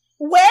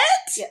 Wet?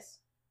 Yes.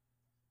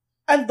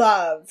 I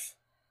love.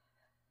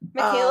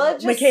 Michaela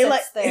just Michaela-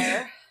 sits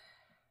there.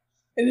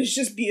 And it's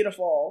just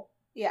beautiful.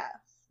 Yeah.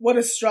 What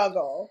a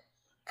struggle.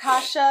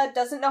 Kasha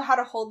doesn't know how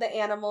to hold the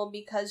animal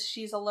because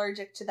she's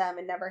allergic to them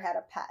and never had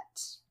a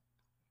pet.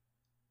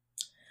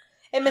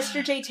 And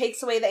Mr. J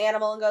takes away the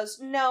animal and goes,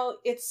 no,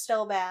 it's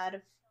still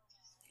bad.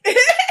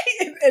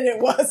 And it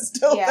was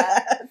still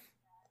Yeah.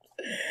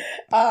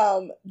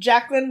 bad.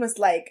 Jacqueline was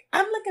like,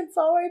 I'm looking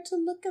forward to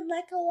looking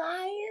like a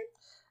lion.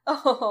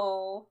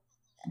 Oh.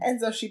 And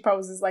so she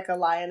poses like a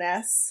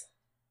lioness.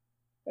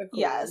 A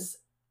queen. Yes.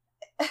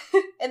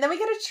 And then we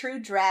get a true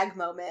drag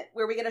moment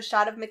where we get a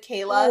shot of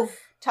Michaela Oof.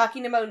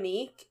 talking to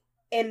Monique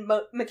and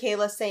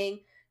Michaela saying,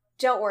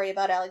 don't worry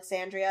about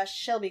Alexandria.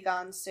 She'll be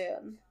gone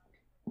soon.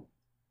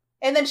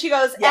 And then she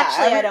goes, Yeah,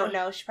 actually, I don't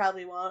know. She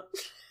probably won't.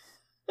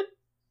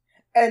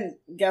 And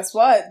guess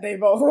what? They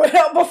both went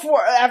out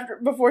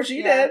before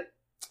she Yeah. did.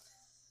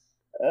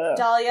 Ugh.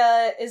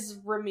 Dahlia is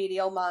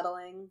remedial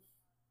modeling.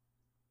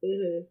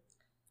 Mhm.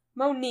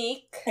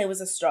 Monique. It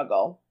was a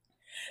struggle.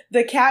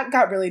 The cat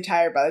got really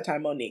tired by the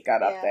time Monique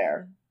got up Yeah.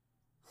 there.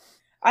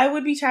 I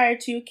would be tired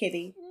too,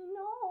 kitty.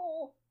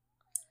 No.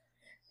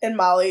 And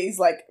Molly's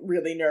like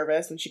really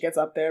nervous when she gets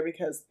up there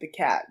because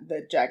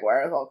the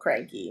jaguar is all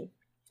cranky.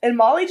 And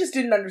Molly just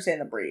didn't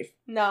understand the brief.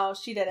 No,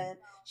 she didn't.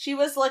 She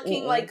was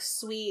looking Mm-mm. like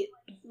sweet.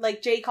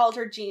 Like Jay called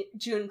her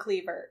June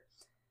Cleaver.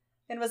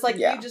 And was like,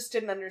 Yeah. you just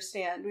didn't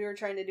understand. We were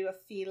trying to do a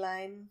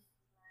feline.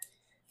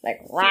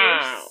 Like,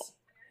 wow. Fierce.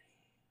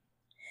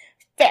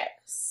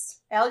 Fierce.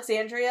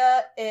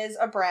 Alexandria is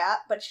a brat,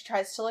 but she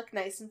tries to look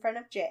nice in front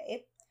of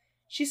Jay.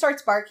 She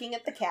starts barking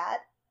at the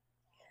cat.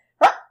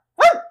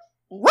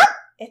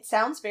 It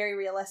sounds very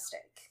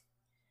realistic.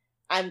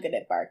 I'm good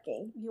at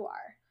barking. You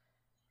are.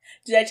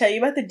 Did I tell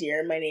you about the deer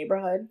in my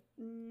neighborhood?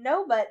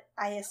 No, but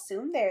I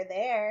assume they're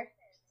there.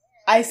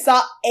 I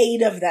saw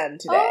 8 of them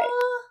today.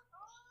 Oh,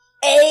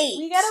 8!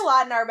 we get a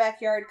lot in our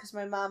backyard because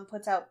my mom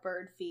puts out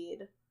bird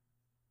feed.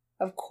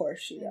 Of course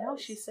she You does. know,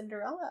 she's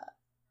Cinderella.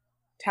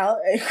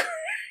 Tell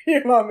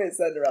your mom is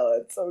Cinderella.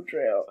 It's so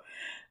true.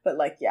 But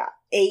like, yeah,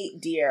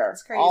 8 deer.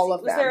 That's crazy. All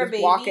of Was them. there a Just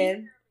baby?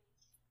 walking.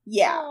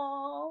 Yeah.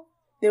 Aww.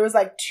 There was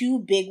like 2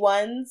 big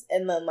ones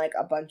and then like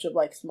a bunch of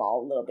like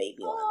small little baby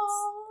ones.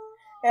 Aww.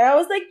 And I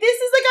was like, this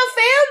is like a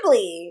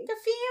family. The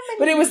family.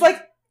 But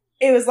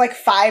it was like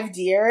 5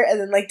 deer and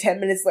then like 10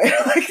 minutes later,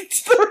 like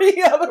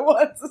 3 other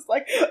ones. It's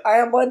like, I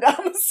am one down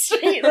the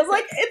street. And I was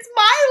like, it's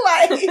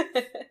my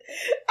life.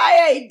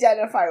 I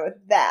identify with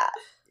that.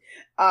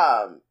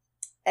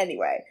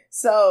 Anyway,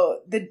 so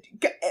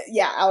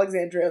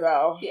Alexandria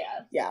though.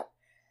 Yeah.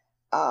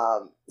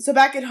 So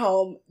back at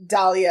home,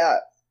 Dahlia,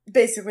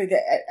 basically the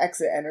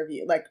exit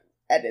interview, like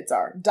edits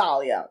are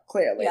Dahlia,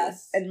 clearly.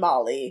 Yes. And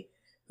Molly,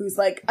 who's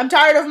like, I'm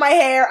tired of my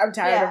hair, I'm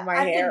tired of my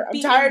I've hair,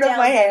 been I'm tired beaten of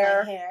my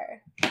down by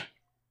hair.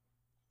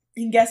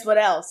 And guess what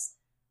else?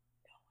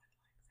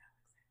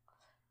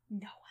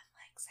 No one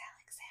likes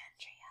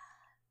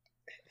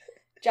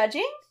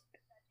Alexandria.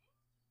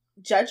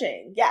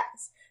 Judging,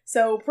 yes.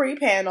 So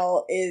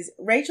pre-panel is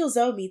Rachel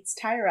Zoe meets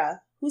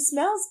Tyra, who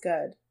smells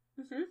good.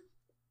 Mm-hmm.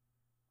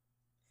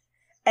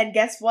 And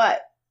guess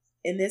what?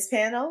 In this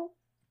panel,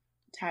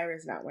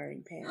 Tyra's not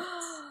wearing pants.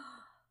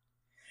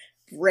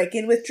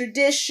 Breaking with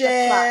tradition.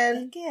 The plot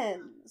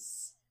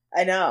thickens.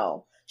 I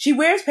know. She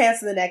wears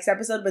pants in the next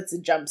episode, but it's a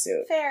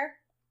jumpsuit. Fair.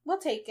 We'll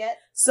take it.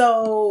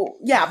 So,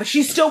 yeah, but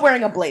she's still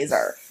wearing a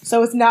blazer.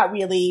 So it's not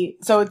really...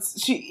 So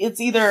it's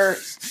either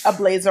a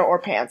blazer or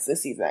pants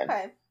this season.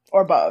 Okay.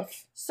 Or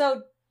both.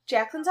 So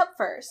Jacqueline's up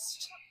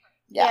first.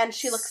 Yes. And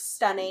she looks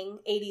stunning.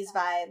 80s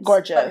vibes.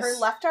 Gorgeous. But her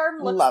left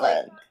arm looks Love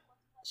like it.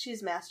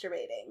 she's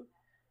masturbating.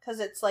 Because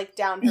it's like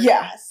down her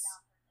Yeah. ass.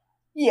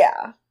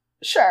 Yeah.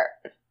 Sure.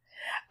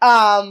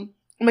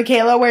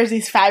 Michaela wears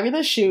these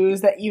fabulous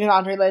shoes that even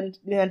Andre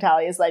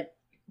Natali is like,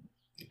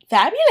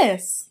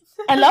 fabulous.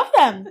 I love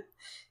them.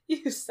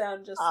 You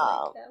sound just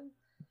like him.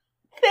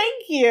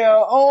 Thank you.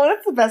 Oh,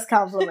 that's the best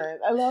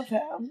compliment. I love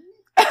him.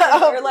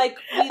 You're like,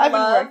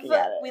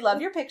 we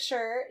love your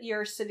picture.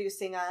 You're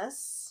seducing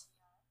us.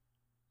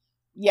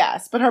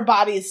 Yes, but her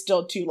body is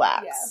still too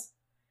lax.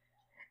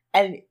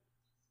 Yeah. And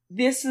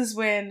this is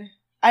when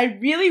I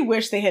really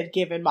wish they had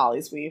given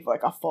Molly's Weave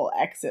like a full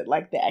exit,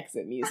 like the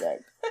exit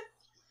music.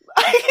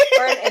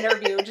 Or an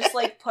interview, just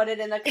like put it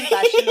in a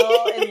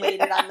confessional and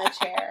laid it on the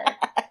chair.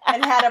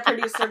 And had a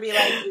producer be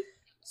like,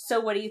 so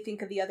what do you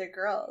think of the other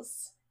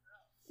girls?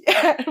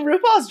 Yeah,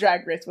 RuPaul's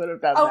Drag Race would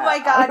have done that. Oh my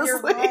god,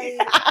 honestly.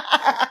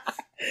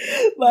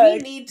 you're right. We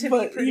need to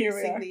be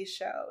producing these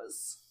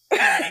shows.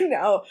 I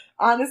know.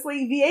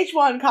 Honestly,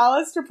 VH1, call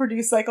us to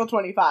produce Cycle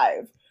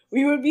 25.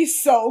 We would be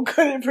so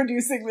good at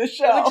producing this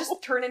show. It would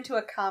just turn into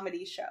a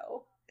comedy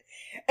show.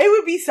 It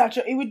would be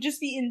it would just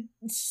be in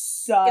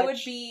such... It would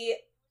be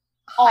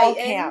all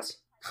heightened. camp.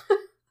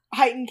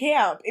 Heightened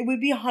camp. It would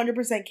be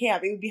 100%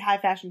 camp. It would be high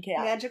fashion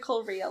camp.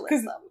 Magical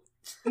realism.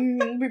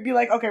 We'd be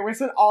like, okay, we're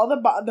spending all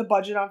the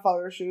budget on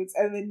photo shoots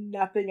and then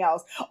nothing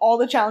else. All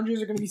the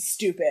challenges are going to be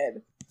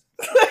stupid.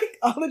 Like,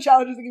 all the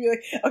challenges are going to be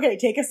like, okay,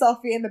 take a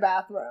selfie in the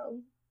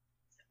bathroom.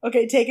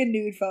 Okay, take a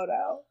nude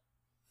photo.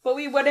 But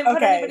we wouldn't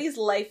put anybody's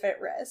life at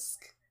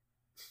risk.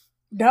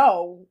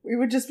 No, we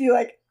would just be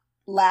like,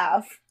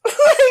 laugh.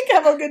 Like,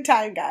 have a good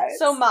time, guys.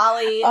 So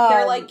Molly,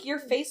 they're like, your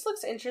face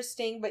looks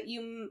interesting, but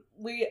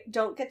we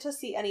don't get to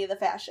see any of the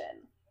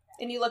fashion.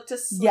 And you look to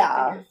sleep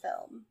in your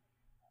film.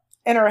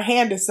 And her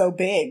hand is so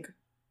big.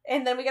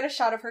 And then we get a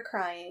shot of her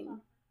crying.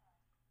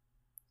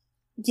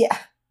 Yeah.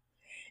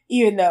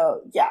 Even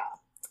though,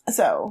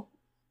 So,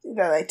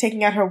 they're like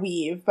taking out her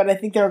weave, but I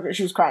think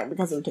she was crying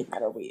because they were taking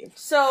out her weave.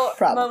 So,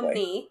 probably.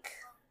 Monique.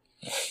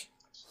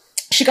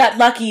 She got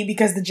lucky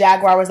because the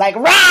Jaguar was like,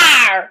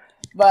 "Rawr!"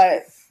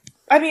 But,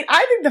 I mean,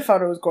 I think the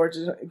photo was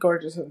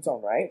gorgeous in its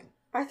own right.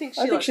 I think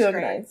she looks great.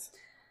 Nice.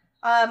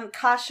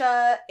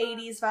 Kasha,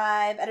 80s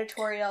vibe,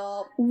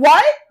 editorial.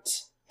 What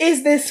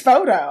is this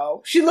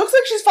photo? She looks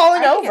like she's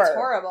falling over. It's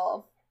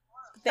horrible.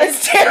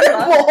 It's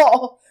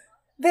terrible.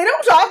 They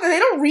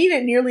don't read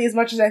it nearly as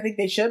much as I think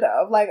they should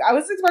have. Like, I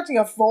was expecting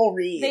a full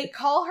read. They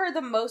call her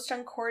the most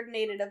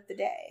uncoordinated of the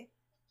day.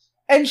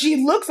 And she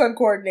looks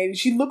uncoordinated.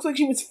 She looks like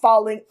she was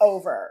falling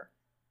over.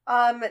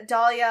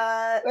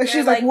 Dahlia.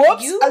 She's like,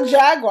 whoops, a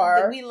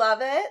Jaguar. We love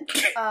it.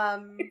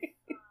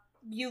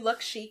 You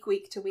look chic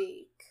week to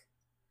week.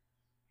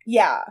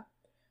 Yeah.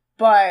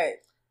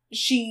 But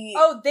she...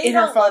 Oh, they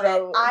don't love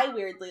it. I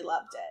weirdly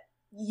loved it.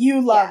 You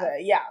love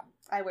it, yeah.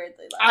 I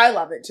weirdly love it. I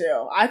love it,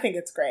 too. I think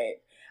it's great.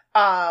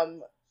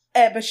 But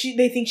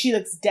they think she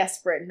looks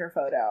desperate in her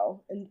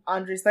photo. And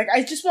Andre's like,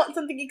 I just want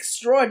something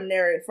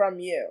extraordinary from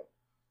you.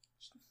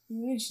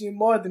 You need to do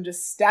more than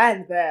just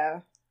stand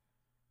there.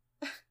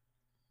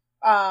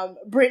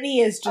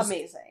 Brittany is just...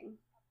 amazing.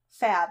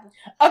 Fab.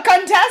 A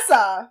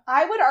Contessa!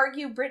 I would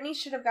argue Brittany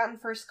should have gotten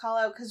first call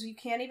out because you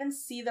can't even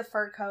see the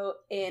fur coat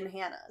in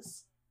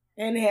Hannah's.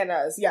 In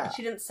Hannah's, yeah.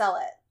 She didn't sell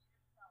it.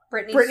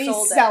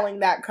 Brittany's selling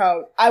that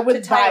coat. I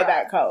would buy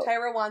that coat.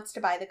 Tyra wants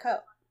to buy the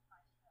coat.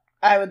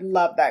 I would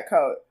love that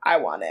coat. I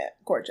want it.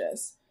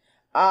 Gorgeous.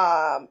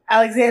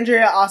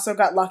 Alexandria also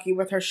got lucky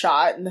with her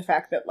shot and the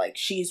fact that, like,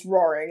 she's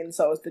roaring and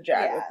so is the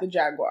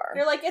Jaguar.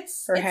 You're like,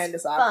 her hand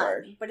is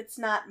awkward. Fun, but it's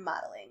not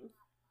modeling.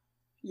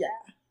 Yeah.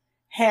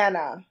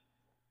 Hannah.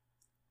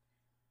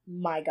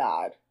 My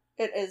God.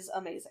 It is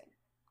amazing.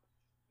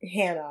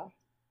 Hannah.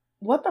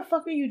 What the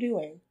fuck are you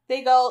doing?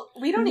 They go,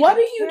 we don't what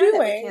even are you care doing?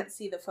 that we can't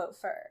see the faux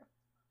fur.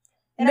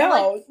 And no,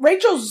 like,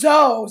 Rachel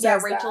Zoe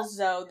says that. Yeah, Rachel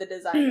Zoe, the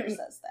designer,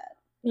 says that.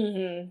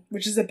 Mm-hmm.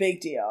 Which is a big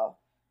deal.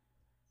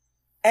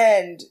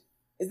 And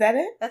is that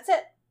it? That's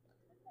it.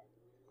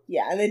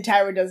 Yeah, and then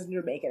Tyra does a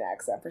Jamaican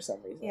accent for some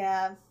reason.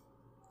 Yeah.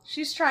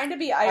 She's trying to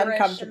be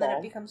Irish and then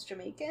it becomes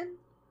Jamaican.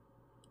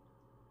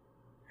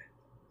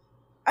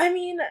 I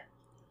mean,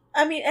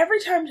 I mean, every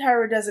time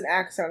Tyra does an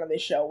accent on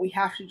this show, we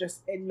have to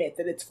just admit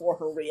that it's for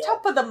her real.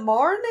 Top of the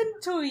morning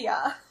to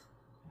ya.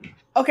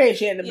 Okay,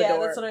 Shannon Bedore. Yeah,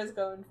 that's what I was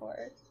going for.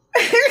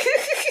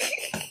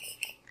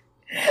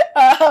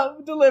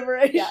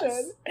 Deliberation.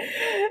 Yes.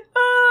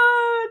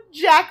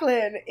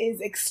 Jacqueline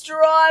is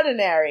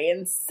extraordinary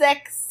and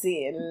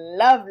sexy and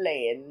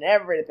lovely and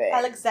everything.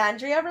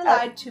 Alexandria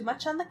relied too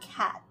much on the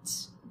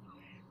cat.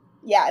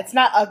 Yeah, it's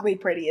not ugly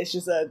pretty, it's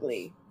just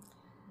ugly.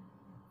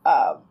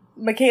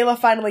 Michaela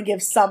finally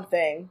gives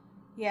something.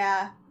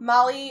 Yeah,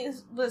 Molly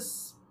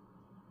was...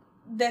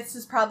 This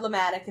is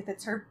problematic if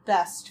it's her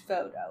best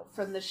photo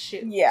from the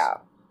shoot. Yeah.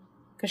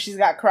 Because she's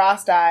got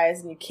crossed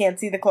eyes and you can't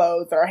see the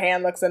clothes. Her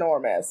hand looks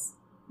enormous.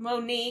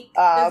 Monique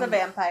is a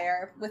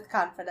vampire with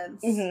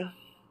confidence.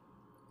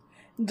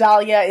 Mm-hmm.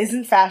 Dahlia is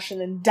in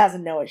fashion and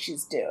doesn't know what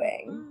she's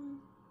doing.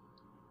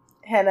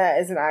 Hannah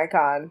is an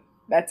icon.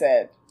 That's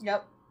it.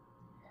 Yep.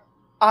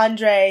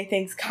 Andre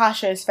thinks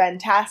Kasha is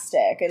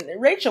fantastic, and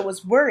Rachel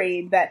was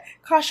worried that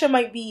Kasha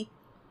might be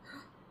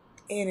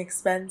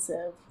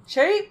inexpensive.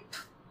 Cheap.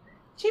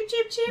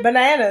 Cheap.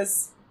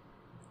 Bananas.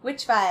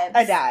 Which vibes?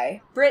 I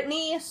die.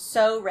 Brittany,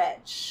 so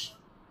rich.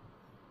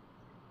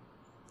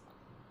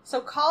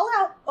 So call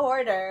out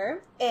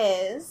order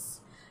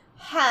is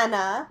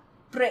Hannah,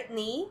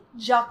 Brittany,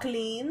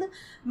 Jacqueline,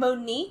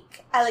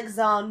 Monique,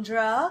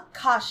 Alexandra,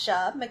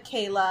 Kasha,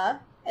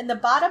 Michaela, and the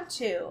bottom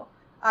two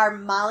are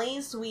Molly,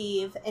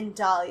 Zwieve, and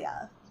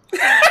Dahlia.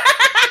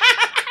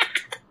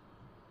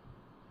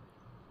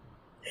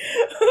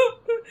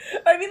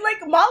 I mean,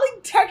 like, Molly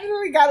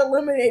technically got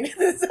eliminated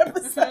this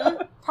episode.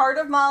 Mm-hmm. Part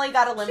of Molly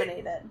got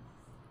eliminated.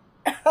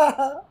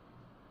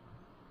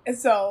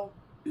 So,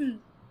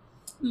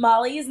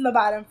 Molly is in the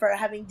bottom for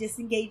having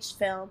disengaged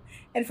film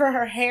and for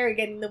her hair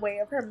getting in the way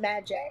of her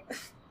magic.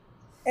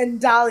 And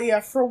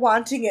Dahlia for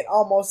wanting it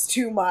almost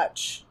too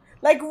much.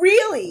 Like,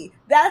 really?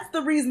 That's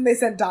the reason they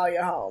sent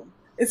Dahlia home.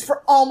 It's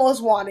for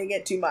almost wanting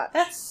it too much.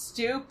 That's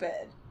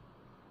stupid.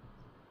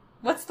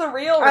 What's the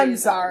real reason? I'm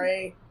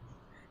sorry.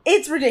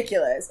 It's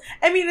ridiculous.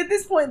 I mean, at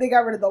this point, they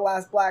got rid of the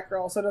last black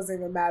girl, so it doesn't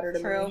even matter to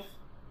me.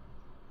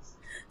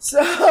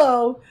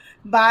 So,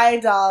 bye,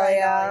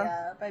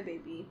 Dahlia. Bye,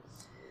 baby.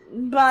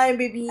 Bye,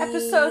 baby.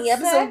 Episode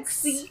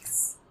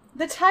 6.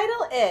 The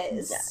title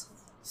is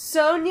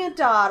Sonia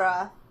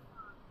Dara.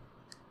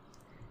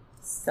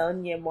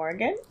 Sonia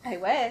Morgan? I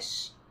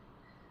wish.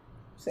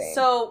 Same.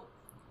 So,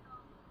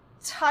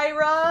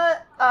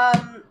 Tyra,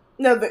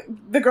 No,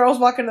 the girls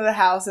walk into the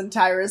house and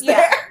Tyra's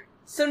there.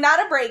 So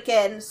not a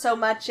break-in so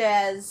much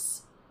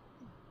as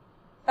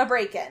a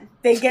break-in.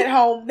 They get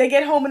home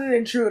and an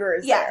intruder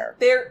is there.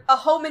 They're a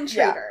home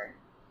intruder.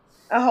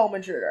 Yeah. A home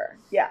intruder.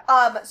 Yeah.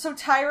 So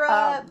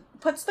Tyra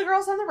puts the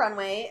girls on the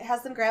runway,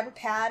 has them grab a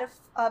pad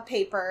of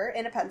paper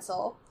and a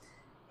pencil,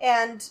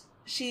 and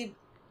she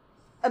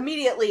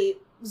immediately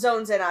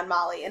zones in on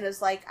Molly and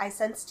is like, I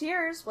sense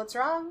tears, what's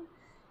wrong?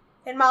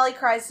 And Molly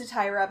cries to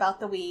Tyra about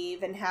the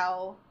weave and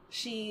how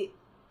she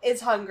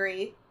is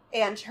hungry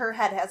and her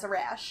head has a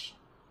rash.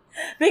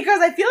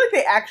 Because I feel like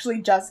they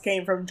actually just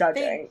came from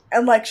judging.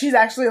 And, like, she's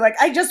actually like,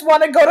 I just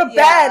want to go to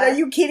bed. Are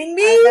you kidding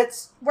me?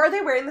 Were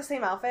they wearing the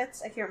same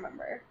outfits? I can't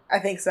remember. I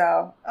think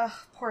so. Ugh,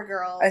 poor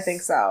girls. I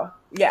think so.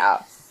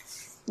 Yeah.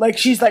 Like,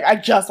 she's like, I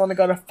just want to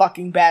go to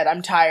fucking bed.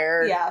 I'm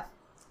tired. Yeah.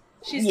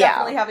 She's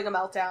definitely having a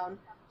meltdown.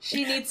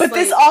 She needs sleep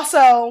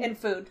and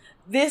food.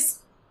 This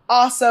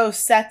also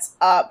sets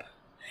up...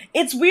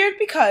 It's weird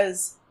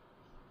because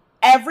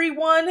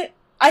everyone...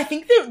 I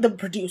think the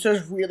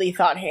producers really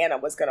thought Hannah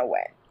was going to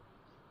win.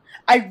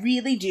 I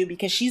really do,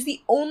 because she's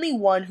the only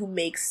one who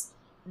makes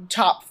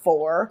top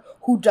 4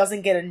 who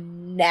doesn't get a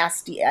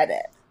nasty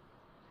edit.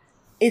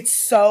 It's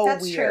so weird.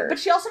 That's true. But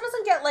she also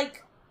doesn't get,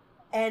 like,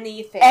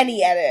 anything.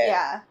 Any edit.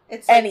 Yeah.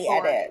 It's like any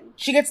boring. Edit.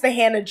 She gets the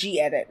Hannah G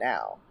edit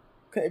now.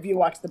 If you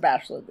watch The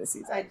Bachelor this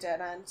season. I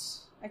didn't.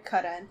 I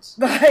couldn't.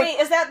 Like, wait,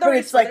 is that the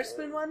Reese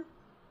Witherspoon one?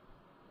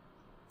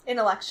 In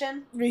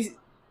Election?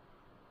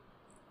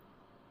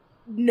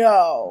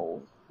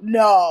 No.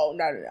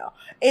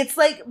 It's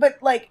like,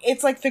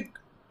 it's like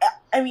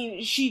I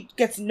mean, she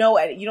gets no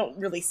edit. You don't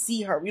really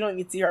see her. We don't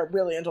even see her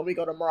really until we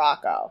go to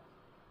Morocco.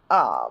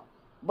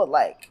 But,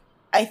 like,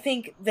 I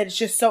think that it's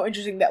just so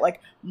interesting that,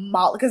 like,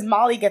 because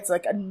Molly gets,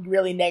 like, a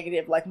really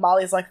negative, like,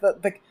 Molly's, like,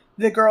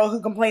 the girl who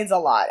complains a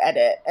lot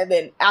edit. And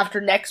then after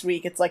next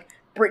week, it's, like,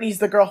 Brittany's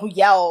the girl who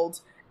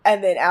yelled.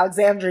 And then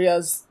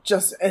Alexandria's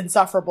just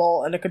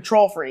insufferable and a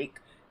control freak.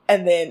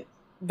 And then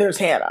there's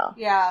Hannah.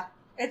 Yeah.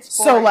 It's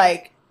boring. So,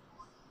 like,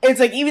 it's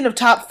like, even if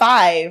top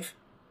 5,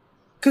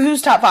 because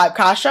who's top 5?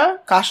 Kasha?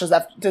 Kasha's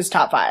is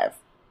top 5.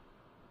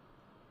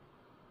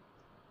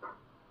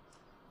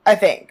 I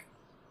think.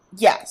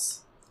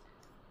 Yes.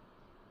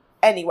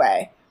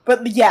 Anyway.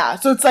 But, yeah,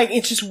 so it's like,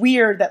 it's just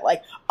weird that,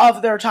 like,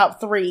 of their top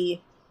 3,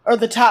 or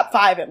the top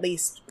 5 at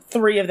least,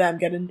 3 of them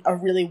get a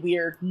really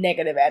weird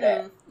negative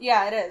edit.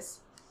 Yeah, it is.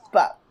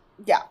 But,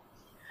 yeah.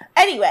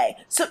 Anyway,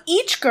 so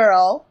each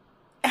girl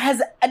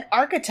has an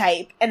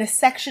archetype and a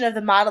section of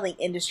the modeling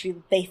industry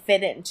that they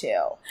fit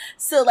into.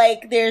 So,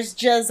 like, there's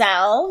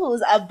Giselle,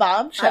 who's a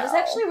bombshell. I was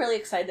actually really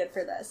excited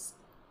for this.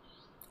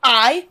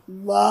 I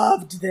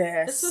loved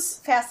this. This was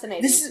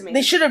fascinating to me.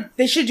 They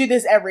should do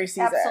this every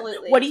season.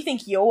 Absolutely. What do you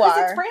think you are?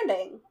 Because it's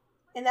branding.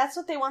 And that's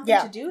what they want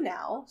them to do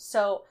now.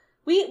 So,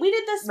 we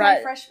did this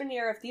my freshman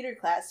year of theater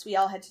class. We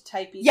all had to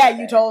type each other.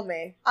 You told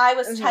me. I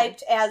was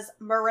typed as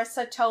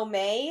Marissa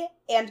Tomei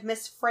and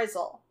Miss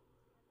Frizzle.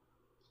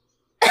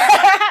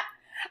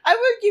 I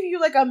would give you,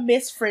 like, a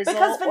Miss Frizzle.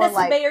 Because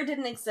Vanessa Bayer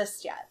didn't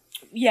exist yet.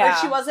 Yeah. Like,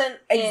 she wasn't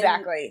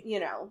exactly.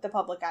 in, the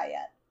public eye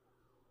yet.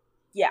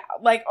 Yeah,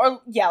 like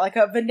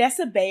a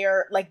Vanessa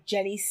Bayer, like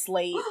Jenny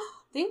Slate,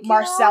 Thank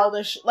Marcel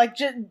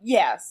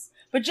yes,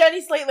 but Jenny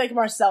Slate like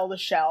Marcel the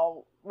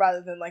Shell rather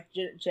than like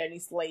Jenny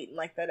Slate in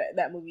like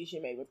that movie she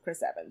made with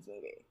Chris Evans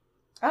movie.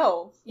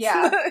 Oh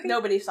yeah,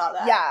 nobody saw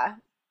that. Yeah,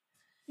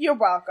 you're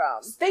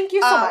welcome. Thank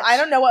you so much. I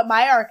don't know what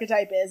my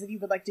archetype is. If you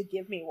would like to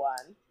give me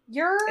one,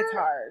 it's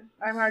hard.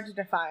 I'm hard to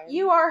define.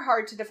 You are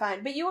hard to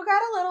define, but you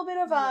got a little bit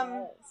of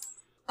Yes.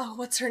 Oh,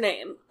 what's her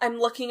name? I'm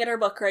looking at her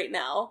book right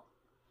now.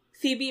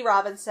 Phoebe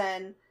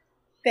Robinson.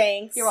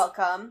 Thanks. You're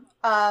welcome.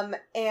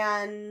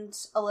 And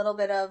a little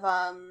bit of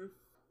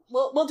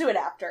we'll do it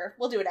after.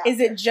 We'll do it after. Is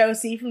it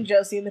Josie from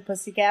Josie and the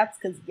Pussycats?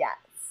 Because yes.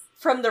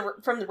 From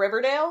the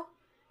Riverdale?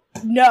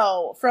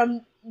 No,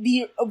 from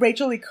the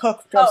Rachel Lee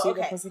Cook Josie and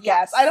the Pussycats.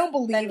 Yes. I don't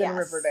believe in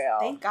Riverdale.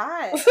 Thank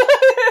God.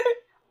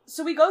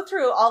 So we go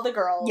through all the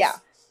girls. Yeah.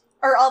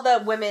 Or all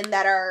the women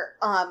that are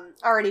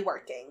already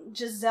working.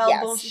 Giselle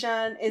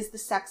Bündchen is the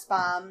sex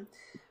bomb.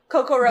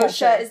 Coco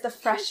Rocha is the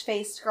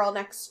fresh-faced girl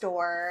next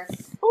door.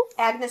 Ooh.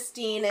 Agnes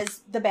Dean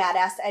is the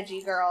badass,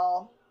 edgy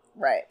girl.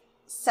 Right.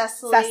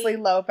 Cecily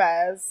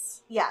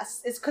Lopez.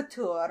 Yes, is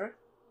couture.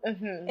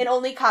 Mm-hmm. And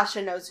only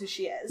Kasha knows who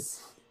she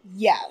is.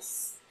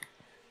 Yes.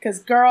 Because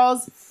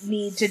girls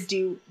need to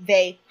do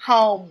their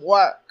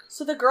homework.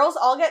 So the girls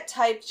all get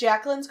typed.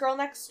 Jacqueline's girl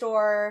next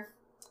door.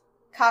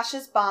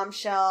 Kasha's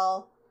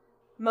bombshell.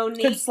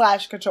 Monique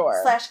 /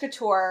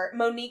 couture.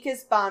 Monique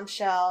is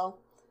bombshell.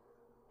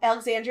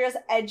 Alexandria's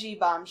edgy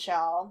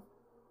bombshell.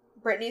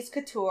 Brittany's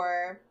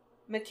couture.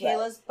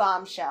 Michaela's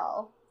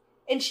bombshell.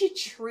 And she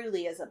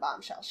truly is a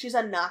bombshell. She's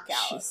a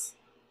knockout.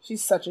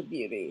 She's such a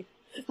beauty.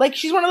 Like,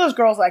 she's one of those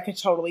girls I could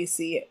totally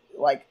see,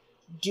 like,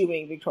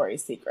 doing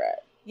Victoria's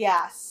Secret.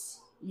 Yes.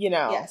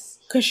 Yes.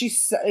 Because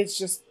it's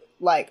just,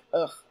 like,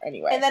 ugh,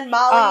 anyway. And then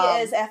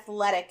Molly is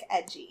athletic,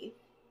 edgy.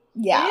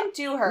 Yeah. I didn't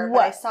do her,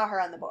 but I saw her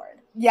on the board.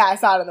 Yeah, I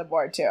saw it on the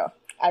board, too.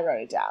 I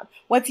wrote it down.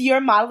 What's your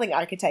modeling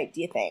archetype,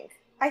 do you think?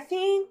 I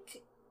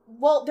think,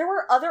 well, there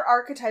were other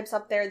archetypes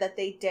up there that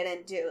they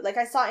didn't do. Like,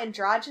 I saw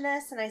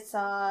androgynous, and I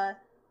saw,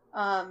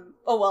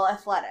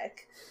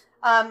 athletic.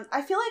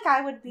 I feel like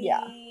I would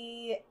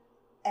be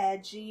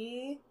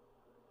edgy,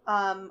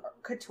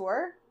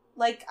 couture.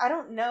 Like, I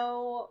don't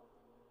know.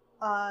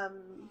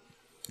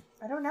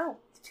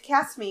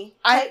 Cast me.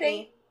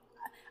 I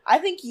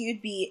think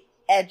you'd be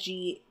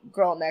edgy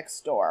girl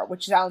next door,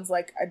 which sounds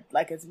like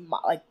it's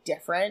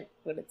different,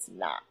 but it's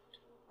not.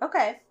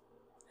 Okay.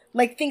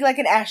 Like, think like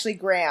an Ashley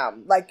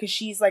Graham, like, because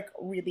she's, like,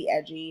 really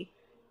edgy,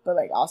 but,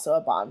 like, also a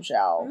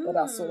bombshell, but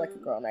also, like, a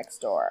girl next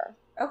door.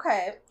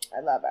 Okay. I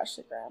love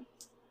Ashley Graham.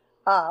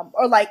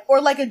 Or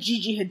like a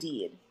Gigi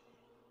Hadid.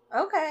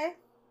 Okay.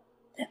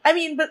 I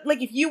mean, but,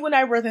 like, if you and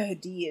I were the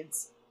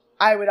Hadids,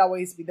 I would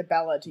always be the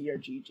Bella to your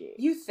Gigi.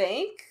 You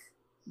think?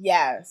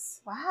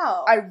 Yes.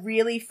 Wow. I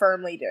really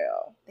firmly do.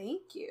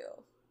 Thank you.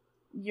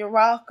 You're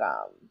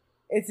welcome.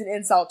 It's an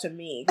insult to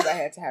me because I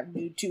had to have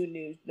two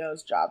new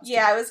nose jobs.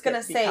 Yeah, I was going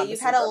to say, you've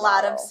had a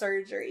lot of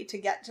surgery to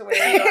get to where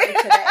you are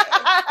today.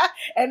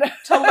 And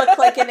to look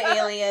like an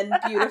alien,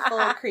 beautiful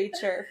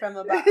creature from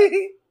above.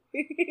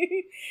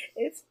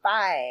 It's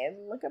fine.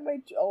 Look at my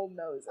old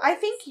nose. I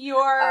think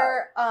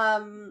your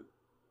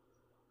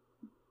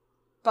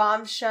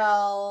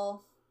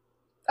bombshell.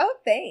 Oh,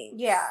 thanks.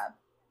 Yeah.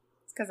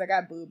 It's because I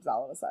got boobs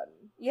all of a sudden.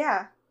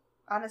 Yeah,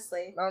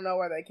 honestly. I don't know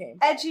where they came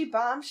from. Edgy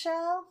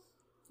bombshell?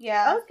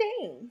 Yeah. Oh,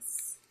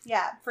 thanks.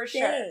 Yeah, for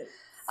sure.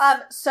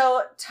 Thanks.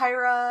 So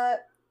Tyra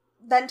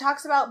then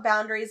talks about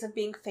boundaries of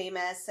being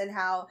famous and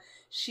how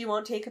she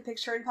won't take a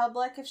picture in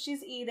public if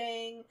she's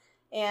eating,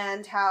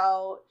 and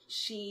how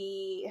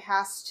she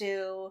has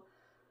to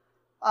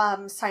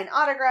sign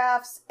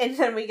autographs. And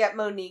then we get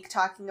Monique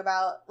talking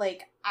about,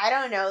 like, I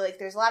don't know, like,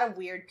 there's a lot of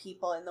weird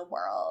people in the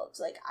world.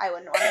 Like, I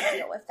wouldn't want to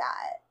deal with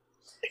that.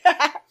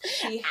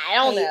 She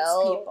hates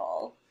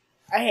people.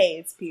 I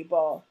hates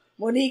people.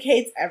 Monique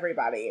hates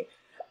everybody.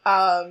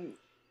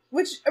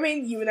 Which, I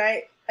mean, you and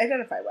I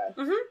identify with.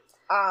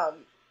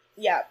 Mm-hmm.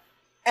 Yeah.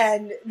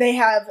 And they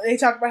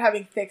talk about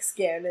having thick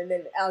skin, and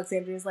then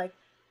Alexandria's like,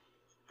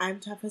 I'm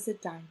tough as a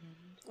diamond.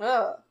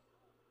 Ugh.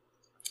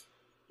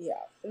 Yeah.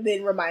 And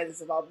then reminds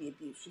us of all the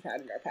abuse she's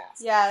had in her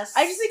past. Yes.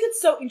 I just think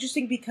it's so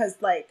interesting because,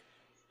 like,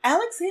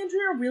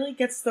 Alexandria really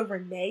gets the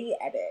Renee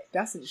edit,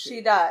 doesn't she?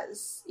 She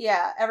does.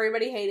 Yeah.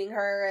 Everybody hating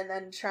her and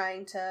then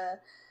trying to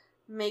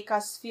make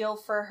us feel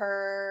for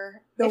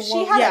her. If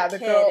she had a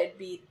kid, it'd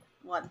be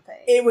one thing.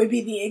 It would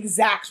be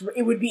exactly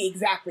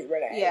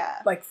Renee.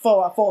 Yeah. Like,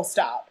 full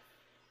stop.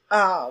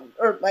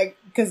 Or, like,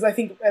 because I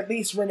think at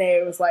least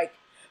Renee was like,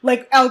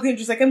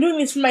 Alexandra's like, I'm doing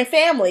this for my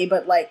family,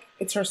 but, like,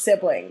 it's her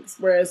siblings.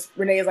 Whereas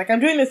Renee is like,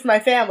 I'm doing this for my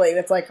family, and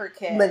it's, like, her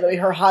kid. Literally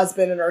her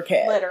husband and her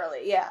kid.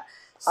 Literally, yeah.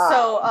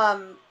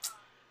 So,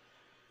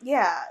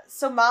 yeah.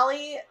 So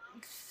Molly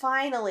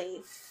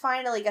finally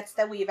gets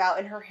the weave out,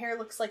 and her hair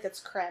looks like it's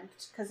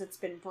crimped, because it's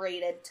been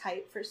braided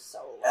tight for so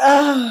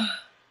long.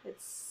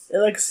 It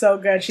looks so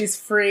good. She's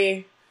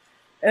free.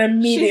 And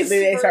immediately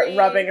they start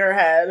rubbing her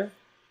head.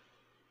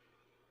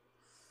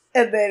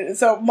 And then,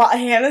 so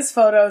Hannah's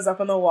photo is up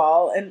on the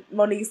wall, and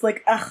Monique's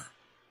like, ugh,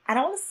 I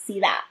don't want to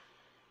see that.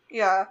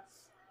 Yeah.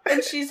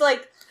 And she's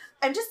like,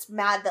 I'm just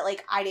mad that,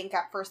 like, I didn't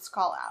get first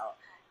call out.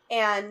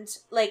 And,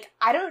 like,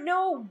 I don't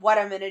know what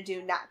I'm gonna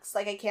do next.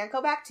 Like, I can't go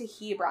back to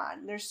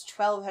Hebron. There's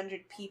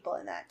 1,200 people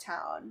in that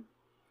town.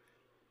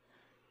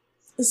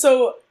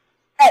 So,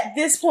 at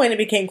this point, it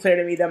became clear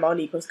to me that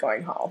Monique was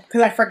going home.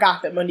 Because I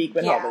forgot that Monique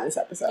went home in this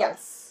episode.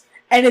 Yes.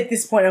 And at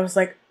this point, I was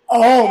like,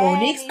 oh,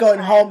 Monique's going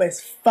home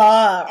as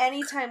fuck.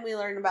 Anytime we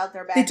learn about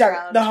their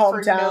background the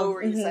hometown. for no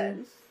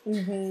reason.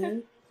 Mm-hmm.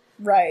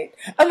 Right.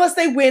 Unless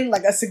they win,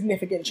 like, a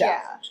significant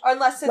challenge. Yeah.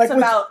 Unless it's like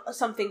about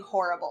something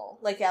horrible,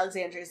 like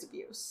Alexandria's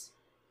abuse.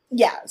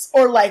 Yes.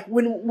 Or, like,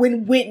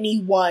 when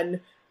Whitney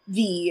won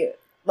the,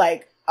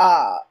 like,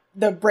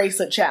 the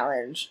bracelet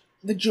challenge,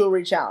 the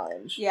jewelry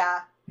challenge.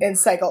 Yeah. In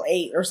Cycle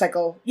 8, in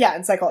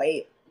Cycle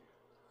 8.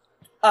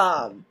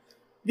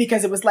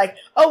 Because it was like,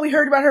 oh, we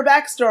heard about her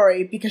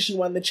backstory because she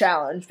won the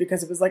challenge,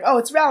 because it was like, oh,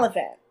 it's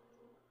relevant.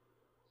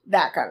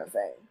 That kind of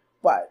thing.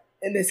 But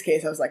in this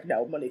case, I was like,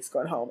 no, Monique's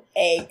going home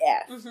AF.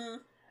 Mm-hmm.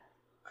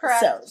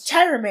 Correct. So,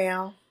 Tyra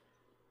Mail,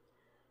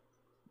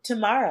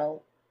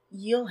 tomorrow,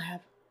 you'll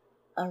have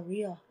a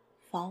real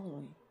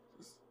following.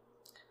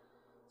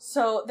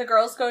 So, the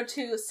girls go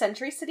to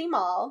Century City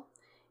Mall,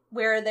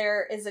 where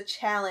there is a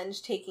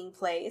challenge taking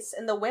place,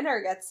 and the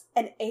winner gets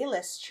an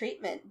A-list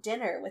treatment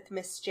dinner with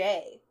Miss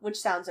J, which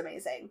sounds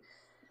amazing.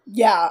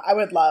 Yeah, I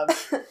would love.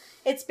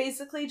 It's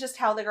basically just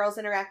how the girls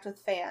interact with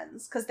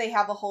fans, because they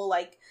have a whole,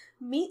 like,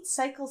 meet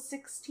Cycle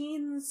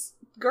 16's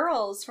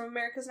girls from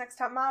America's Next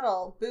Top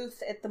Model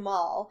booth at the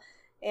mall,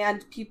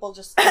 and people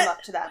just come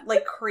up to them.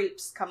 Like,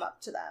 creeps come up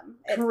to them.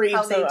 And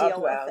how they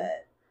deal with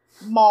it.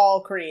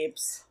 Mall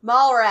creeps.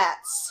 Mall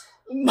rats.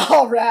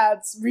 Mall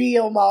rats.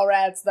 Real mall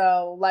rats,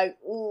 though. Like,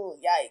 ooh,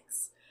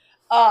 yikes.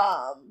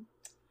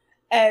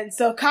 And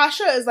so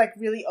Kasha is, like,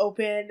 really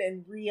open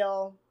and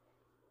real.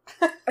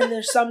 And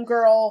there's some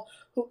girl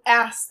who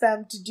asks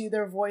them to do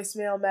their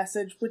voicemail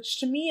message, which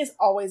to me has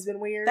always been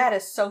weird. That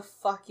is so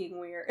fucking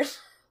weird.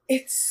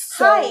 It's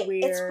so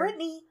weird. It's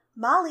Brittany,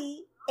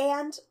 Molly,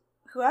 and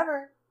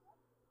whoever.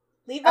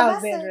 Leave a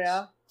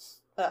Alexandria. Message.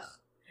 Ugh.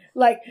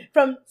 Like,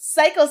 from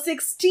Cycle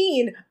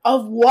 16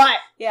 of what?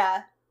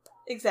 Yeah,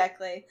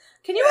 exactly.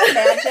 Can you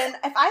imagine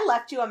if I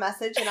left you a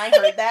message and I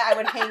heard that, I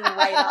would hang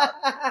right up.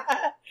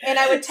 And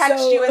I would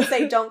text you and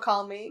say, don't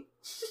call me.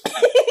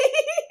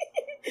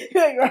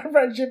 Like, our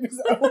friendship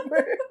is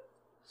over.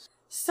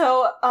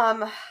 So,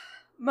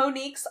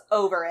 Monique's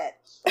over it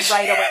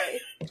right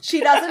away.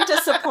 She doesn't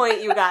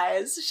disappoint you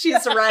guys.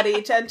 She's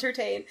ready to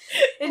entertain.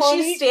 And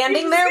Monique, she's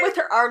standing there with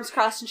her arms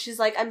crossed and she's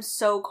like, I'm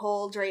so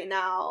cold right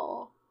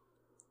now.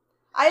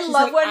 I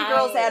love when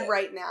girls add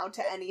right now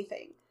to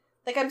anything.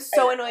 Like, I'm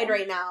so annoyed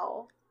right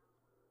now.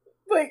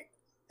 Like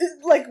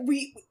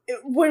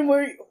when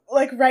we're,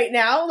 like, right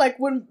now? Like,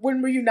 when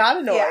were you not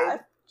annoyed? Yeah,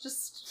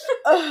 just...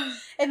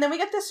 And then we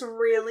get this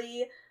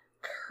really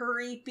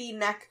creepy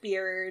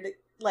neckbeard,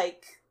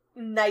 like,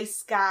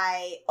 nice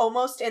guy,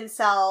 almost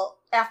incel.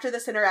 After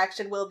this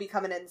interaction, will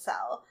become an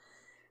incel.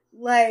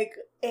 Like,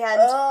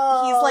 and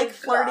he's, like,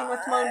 flirting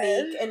with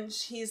Monique, and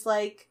she's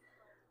like...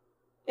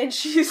 And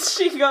she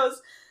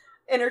goes...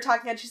 In her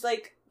talking head, she's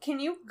like, can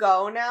you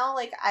go now?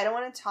 Like, I don't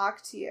want to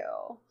talk to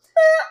you.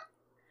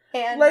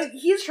 And like,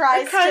 he's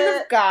tries the kind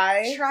of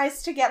guy.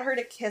 Tries to get her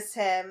to kiss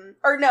him.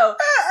 Or no,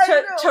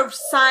 to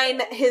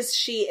sign his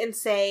sheet and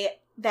say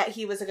that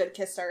he was a good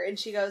kisser. And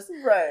she goes,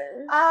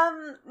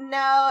 right.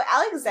 No,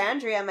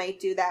 Alexandria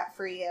might do that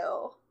for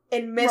you.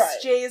 In Miss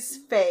J's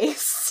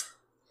face.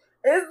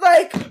 It's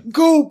like,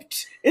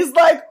 gooped. It's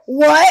like,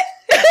 what?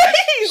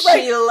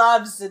 She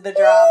loves the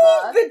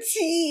drama. The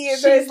tea.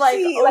 She's like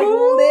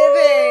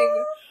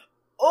living.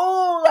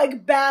 Oh,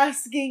 like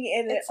basking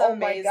in it. Oh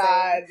my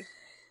god.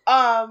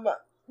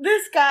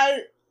 This guy,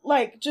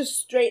 like, just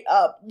straight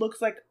up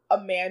looks like a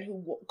man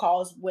who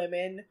calls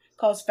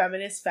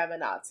feminists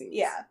feminazis.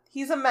 Yeah.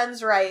 He's a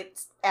men's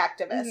rights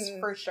activist,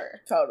 for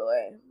sure.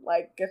 Totally.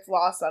 Like, gets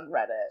lost on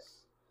Reddit.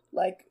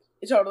 Like,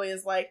 it totally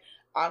is like,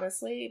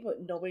 honestly,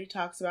 but nobody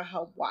talks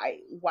about why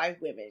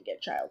women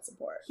get child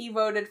support. He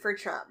voted for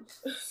Trump.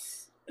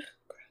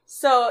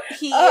 So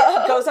he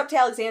goes up to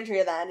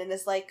Alexandria then and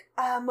is like,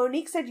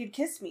 Monique said you'd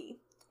kiss me.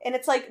 And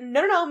it's like,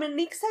 no,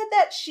 Monique said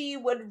that she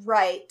would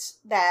write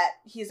that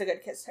he's a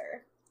good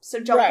kisser. So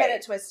don't get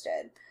it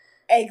twisted.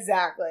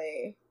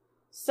 Exactly.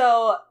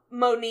 So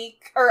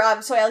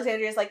so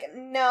Alexandria's like,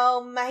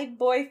 no, my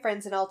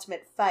boyfriend's an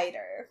ultimate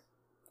fighter.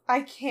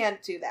 I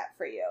can't do that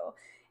for you.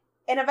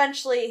 And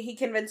eventually he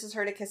convinces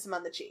her to kiss him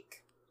on the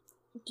cheek.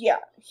 Yeah.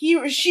 She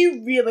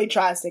really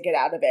tries to get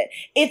out of it.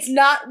 It's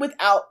not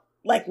without,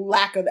 like,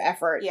 lack of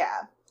effort.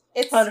 Yeah.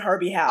 It's on her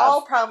behalf.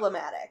 All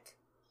problematic.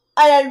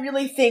 And I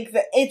really think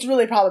that it's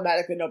really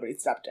problematic that nobody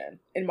stepped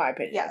in my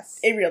opinion. Yes.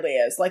 It really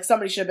is. Like,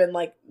 somebody should have been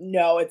like,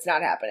 no, it's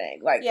not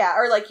happening. Like, yeah,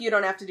 or like, you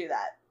don't have to do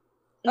that.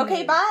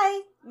 Okay,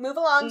 bye. Move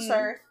along,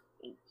 sir.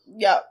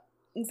 Yep,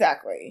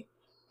 exactly.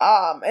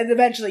 And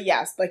eventually,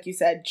 yes, like you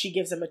said, she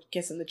gives him a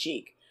kiss on the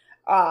cheek.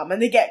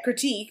 And they get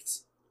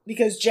critiqued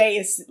because Jay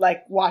is,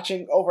 like,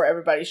 watching over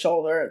everybody's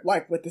shoulder,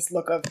 like, with this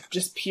look of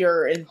just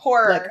pure and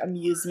horror, like,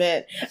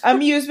 amusement,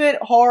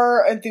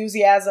 horror,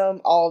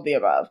 enthusiasm, all of the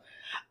above.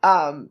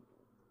 And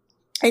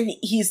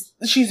she's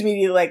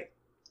immediately like,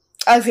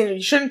 Alexandra,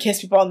 you shouldn't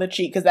kiss people on the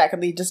cheek because that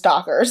can lead to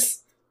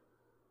stalkers.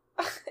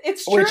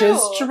 It's true. Which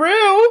is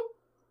true.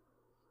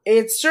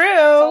 It's true.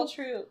 It's all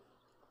true.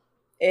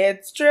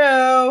 It's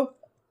true.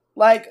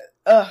 Like,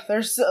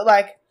 there's,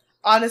 like,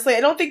 honestly,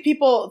 I don't think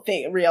people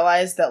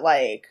realize that,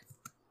 like,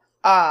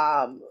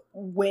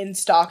 when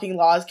stalking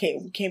laws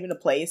came into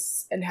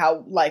place and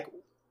how, like,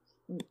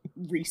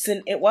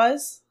 recent it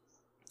was.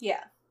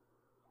 Yeah.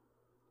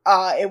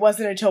 It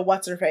wasn't until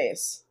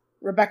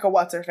Rebecca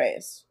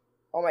What's-Her-Face.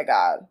 Oh my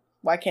god.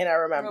 Why can't I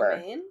remember?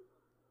 Romaine?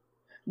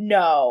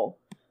 No.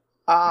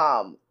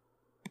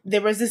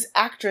 There was this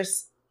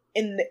actress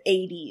in the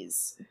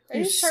 80s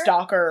whose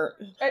stalker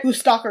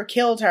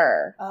killed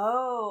her.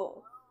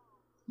 Oh.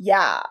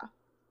 Yeah.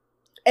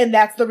 And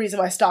that's the reason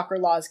why stalker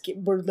laws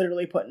were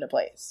literally put into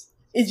place.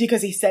 Is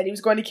because he said he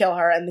was going to kill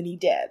her and then he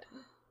did.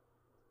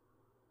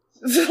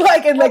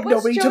 Like, and like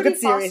nobody took it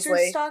seriously.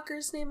 Foster's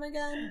stalker's name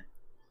again?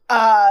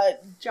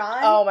 John?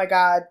 Oh my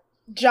god.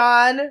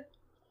 John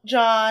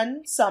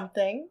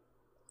something.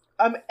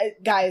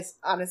 Guys,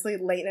 honestly,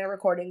 late night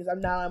recordings, I'm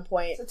not on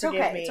point. It's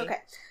Forgive okay, me. it's okay.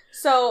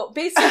 So,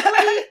 basically,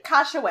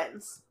 Kasha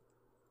wins.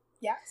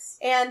 Yes.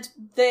 And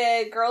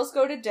the girls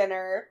go to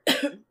dinner,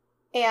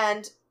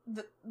 and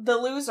the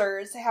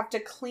losers have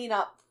to clean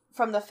up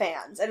from the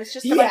fans. And it's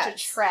just a bunch of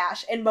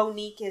trash, and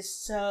Monique is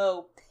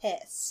so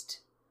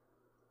pissed.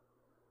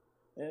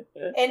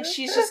 And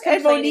she's just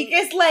complaining. And Monique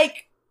is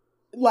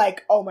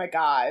like, oh my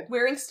god.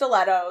 Wearing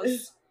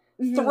stilettos.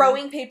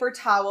 Throwing paper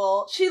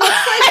towel. She looks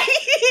like,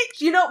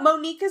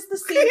 Monique is the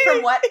scene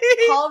from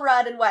Paul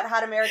Rudd in Wet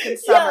Hot American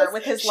Summer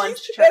with his lunch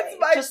tray.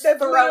 That's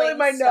literally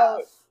my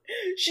note.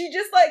 She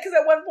just, like, because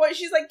at one point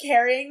she's, like,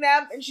 carrying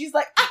them, and she's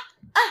like,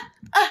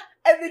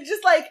 and then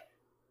just, like,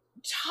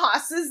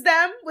 tosses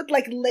them with,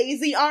 like,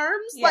 lazy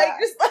arms. Yeah. Like,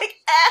 just, like,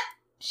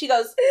 She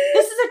goes,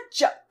 this is a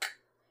joke.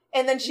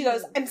 And then she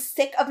goes, I'm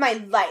sick of my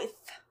life.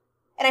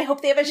 And I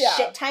hope they have a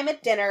shit time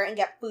at dinner and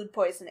get food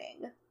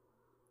poisoning.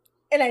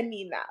 And I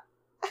mean that.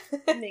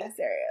 I'm being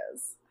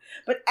serious.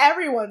 But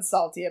everyone's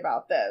salty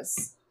about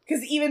this.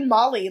 Because even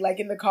Molly, like,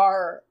 in the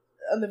car,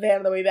 on the van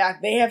on the way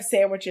back, they have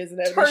sandwiches and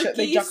they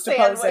juxtapose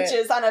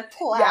sandwiches on a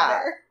platter.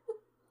 Yeah.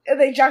 And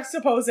they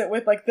juxtapose it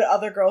with, like, the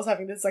other girls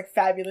having this, like,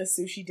 fabulous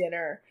sushi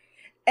dinner.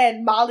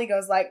 And Molly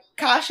goes, like,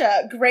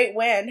 Kasha, great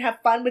win. Have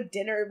fun with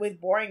dinner with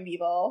boring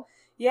people.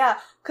 Yeah,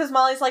 because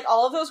Molly's like,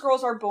 all of those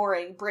girls are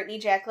boring. Brittany,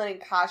 Jacqueline,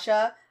 and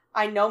Kasha.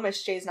 I know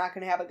Miss J's not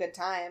going to have a good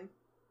time.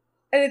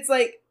 And it's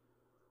like,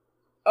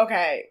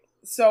 okay,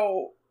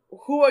 so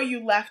who are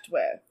you left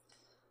with?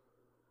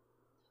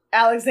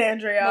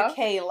 Alexandria.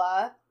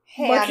 Michaela.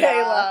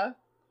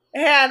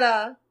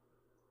 Hannah.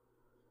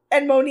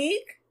 And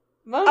Monique?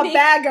 A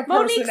bag of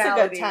personalities. Monique's a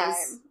good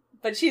time,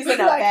 but she's in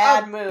a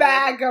bad mood. A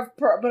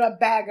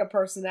bag of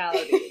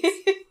personalities.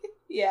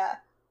 Yeah.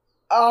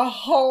 A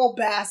whole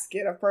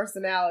basket of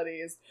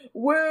personalities.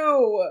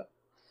 Woo!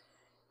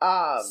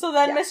 So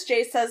then Miss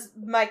J says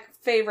my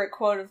favorite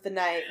quote of the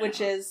night,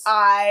 which is,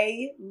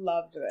 I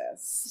loved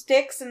this.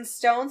 Sticks and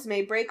stones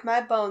may break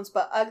my bones,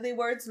 but ugly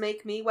words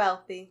make me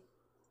wealthy.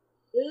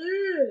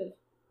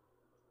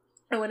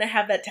 I want to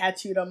have that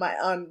tattooed on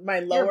my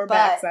lower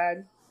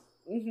backside.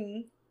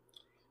 Mm-hmm.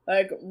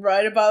 Like,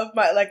 right above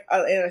my, like,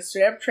 in a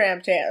straight up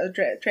tramp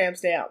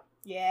stamp.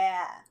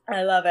 Yeah.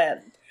 I love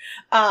it.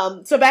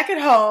 So back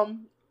at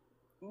home,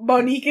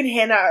 Michaela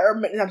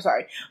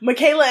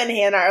and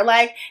Hannah are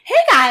like, hey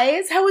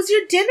guys, how was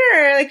your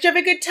dinner? Like, did you have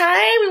a good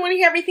time? We want to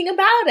hear everything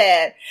about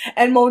it.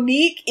 And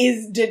Monique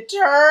is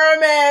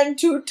determined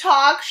to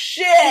talk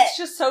shit. It's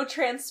just so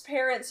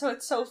transparent, so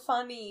it's so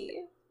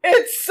funny.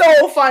 It's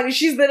so funny.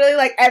 She's literally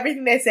like,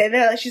 everything they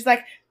say, she's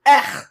like,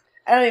 ugh,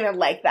 I don't even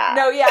like that.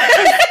 No, yeah,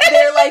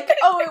 they're like,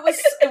 oh,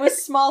 it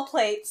was small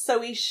plates, so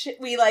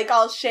we like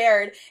all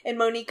shared. And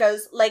Monique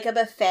goes, like a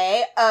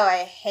buffet? Oh,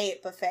 I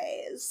hate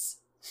buffets.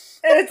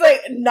 And it's like,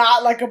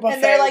 not like a buffet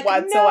and they're like,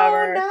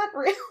 whatsoever. No, not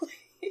really.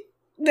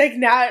 Like,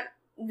 not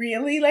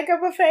really like a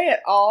buffet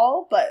at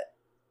all, but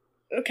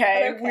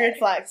okay. Weird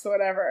flex,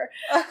 whatever.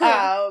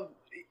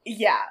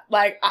 Yeah,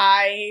 like,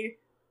 I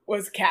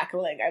was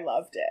cackling. I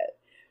loved it.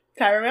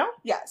 Tyra Mill?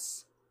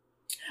 Yes.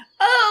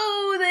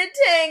 Oh, the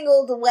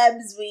tangled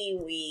webs we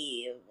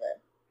weave.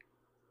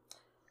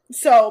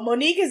 So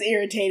Monique is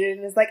irritated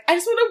and is like, I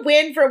just want to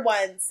win for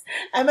once.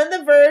 I'm on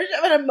the verge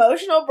of an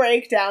emotional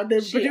breakdown. The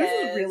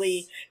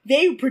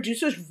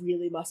producers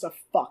really must have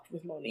fucked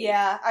with Monique.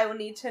 Yeah, I would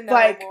need to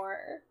know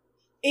more.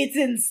 It's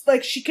in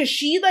because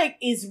she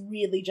is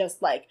really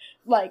just like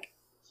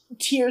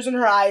tears in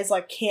her eyes,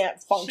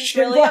 can't function. She's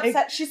really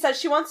upset. She says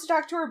she wants to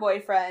talk to her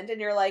boyfriend,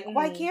 and you're like,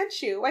 why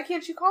can't you? Why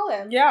can't you call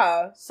him?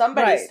 Yeah,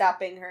 somebody's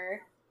stopping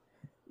her.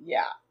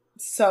 Yeah.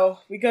 So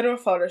we go to a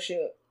photo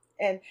shoot.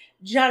 And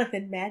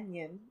Jonathan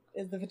Mannion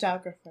is the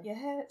photographer.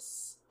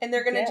 Yes. And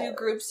they're going to do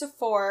groups of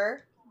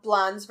 4,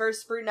 blondes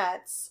versus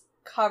brunettes,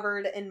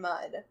 covered in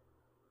mud.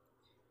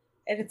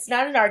 And it's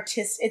not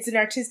it's an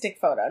artistic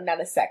photo, not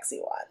a sexy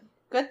one.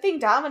 Good thing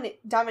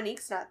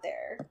Dominique's not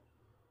there.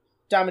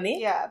 Dominique?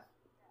 Yeah.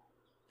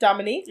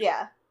 Dominique?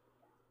 Yeah.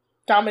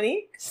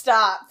 Dominique?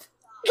 Stop.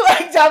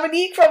 Like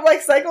Dominique from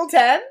Cycle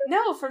 10?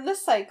 No, from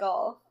this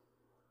cycle.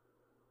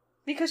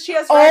 Because she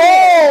has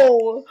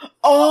Oh,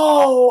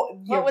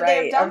 you're what would right.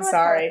 they have done I'm with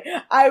sorry.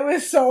 her? I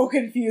was so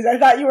confused. I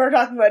thought you were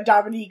talking about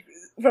Dominique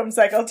from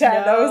Cycle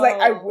 10. No. I was like,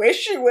 I wish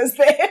she was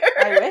there.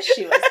 I wish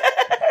she was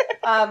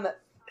there.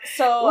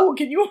 So... Ooh,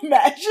 can you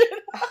imagine?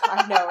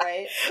 I know,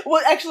 right?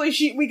 Well, actually,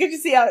 we get to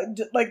see how,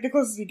 the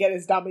closest we get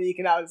is Dominique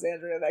and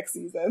Alexandria next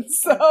season,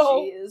 so...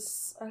 Oh,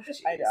 jeez.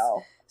 I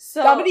know.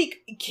 So,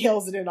 Dominique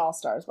kills it in All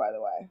Stars, by the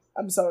way.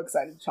 I'm so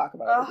excited to talk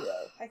about it with you.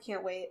 I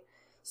can't wait.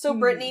 So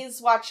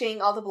Brittany's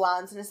watching all the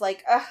blondes and is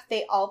like, ugh,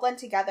 they all blend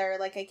together.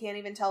 I can't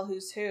even tell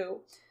who's who.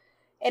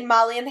 And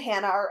Molly and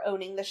Hannah are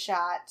owning the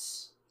shot.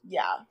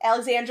 Yeah.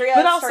 Alexandria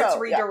starts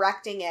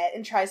redirecting it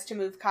and tries to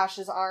move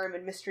Kasha's arm,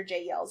 and Mr.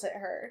 J yells at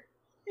her.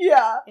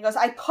 Yeah. He goes,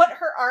 I put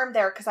her arm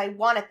there because I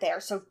want it there,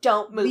 so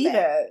don't move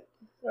it.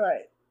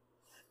 Right.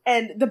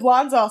 And the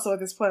blondes also, at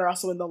this point, are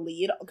also in the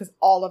lead, because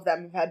all of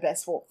them have had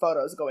best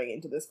photos going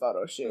into this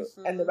photo shoot,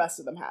 and the rest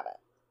of them haven't.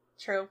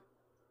 True.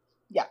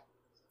 Yeah.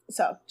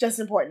 So, just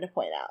important to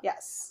point out.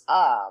 Yes.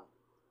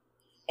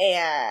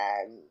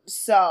 And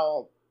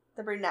so...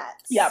 The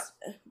brunettes. Yep.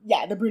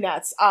 Yeah, the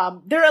brunettes.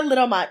 They're a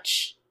little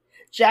much.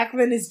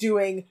 Jacqueline is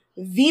doing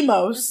the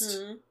most.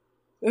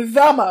 Mm-hmm.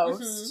 The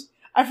most. Mm-hmm.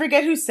 I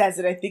forget who says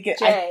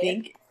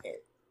it.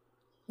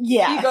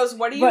 Yeah. He goes,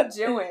 what are you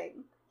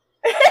doing?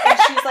 And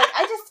she's like,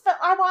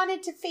 I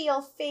wanted to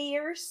feel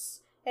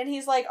fierce. And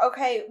he's like,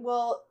 okay,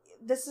 well,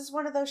 this is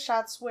one of those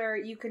shots where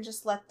you can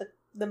just let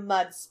the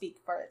mud speak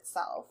for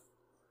itself.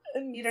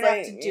 You don't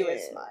have to do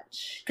as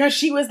much. Because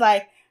she was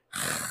like...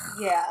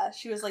 Yeah,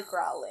 she was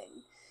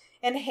growling.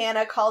 And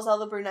Hannah calls all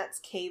the brunettes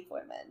cave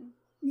women.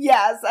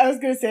 Yes, I was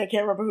going to say, I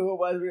can't remember who it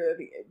was,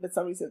 but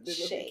somebody said they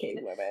were cave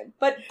women.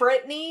 But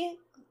Brittany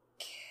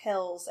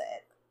kills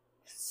it.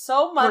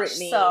 So much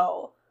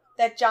so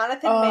that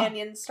Jonathan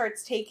Mannion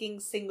starts taking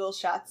single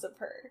shots of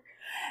her.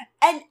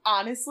 And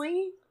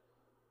honestly,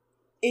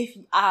 if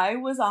I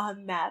was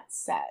on that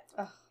set...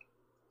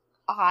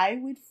 I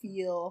would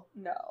feel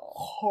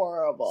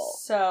horrible.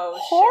 So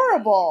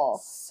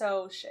horrible. Shitty.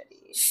 So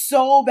shitty.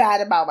 So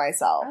bad about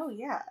myself. Oh,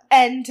 yeah.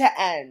 End to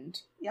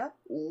end. Yep.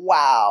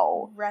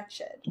 Wow.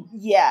 Wretched.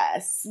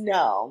 Yes.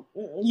 No.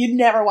 You'd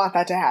never want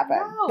that to happen.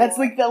 No. That's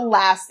the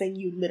last thing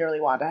you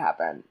literally want to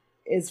happen,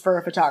 is for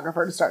a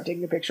photographer to start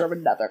taking a picture of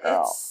another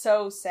girl. It's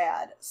so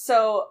sad.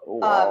 So,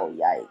 whoa,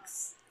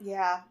 yikes.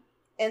 Yeah.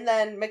 And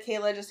then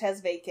Michaela just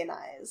has vacant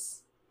eyes.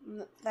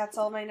 That's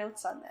all my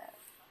notes on that.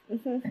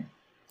 Mm-hmm.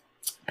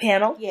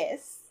 Panel?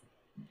 Yes.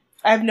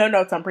 I have no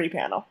notes on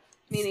pre-panel.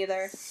 Me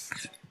neither.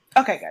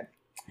 Okay, good.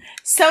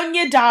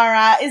 Sonia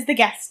Dara is the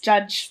guest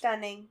judge.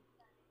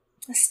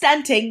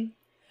 Stunting.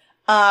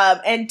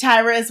 And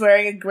Tyra is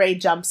wearing a gray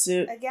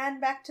jumpsuit. Again,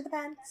 back to the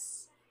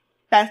pants.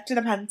 Back to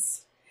the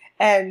pants.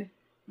 And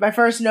my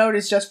first note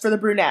is just for the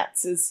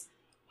brunettes is,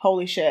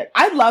 holy shit.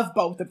 I love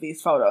both of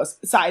these photos.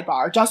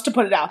 Sidebar, just to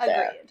put it out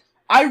there. Agreed.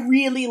 I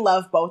really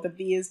love both of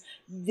these.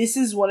 This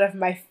is one of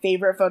my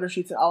favorite photo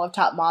shoots in all of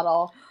Top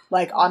Model.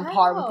 On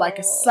par with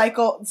a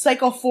Cycle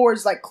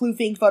 4's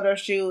kloofing photo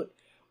shoot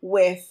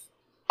with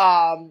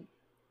a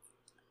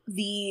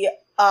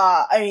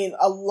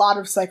lot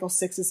of Cycle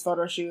 6's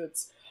photo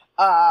shoots.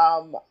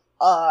 That's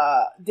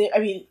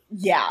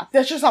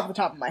just off the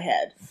top of my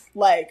head.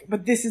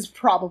 But this is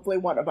probably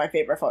one of my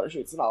favorite photo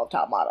shoots in all of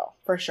Top Model.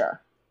 For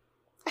sure.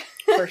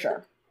 For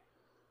sure.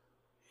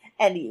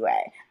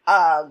 Anyway.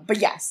 But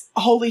yes.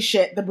 Holy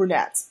shit, the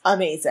brunettes.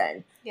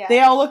 Amazing. Yeah.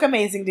 They all look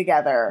amazing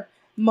together.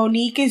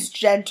 Monique is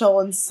gentle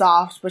and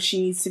soft, but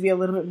she needs to be a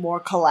little bit more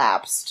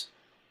collapsed.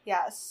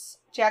 Yes.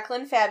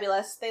 Jacqueline,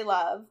 fabulous. They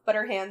love, but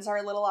her hands are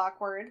a little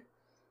awkward.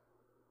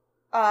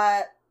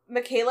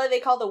 Michaela, they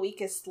call the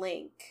weakest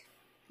link.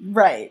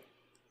 Right.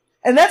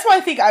 And that's why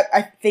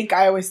I think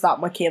I always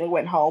thought Michaela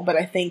went home, but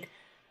I think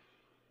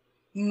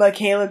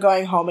Michaela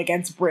going home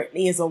against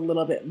Brittany is a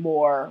little bit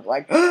more,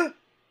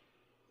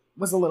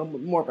 was a little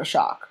more of a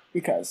shock,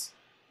 because,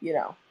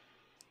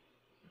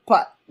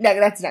 But,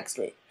 that's next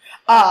week.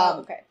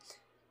 Okay.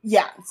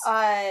 Yeah.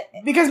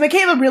 Because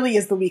Michaela really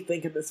is the weak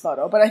link in this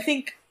photo, but I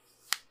think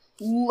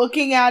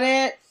looking at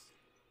it,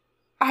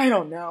 I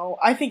don't know.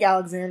 I think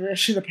Alexandria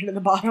should have been in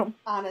the bottom.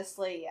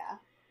 Honestly, yeah.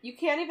 You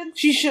can't even...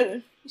 She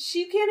should...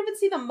 She can't even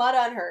see the mud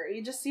on her.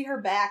 You just see her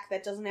back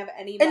that doesn't have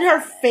any mud and her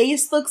on it.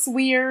 face looks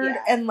weird,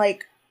 and,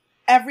 like,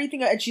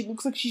 everything... And she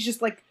looks like she's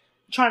just, like,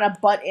 trying to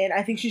butt in.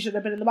 I think she should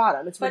have been in the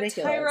bottom. It's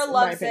ridiculous. But Tyra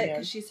loves it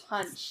because she's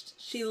hunched.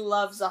 She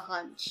loves a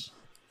hunch.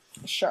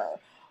 Sure.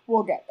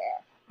 We'll get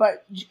there.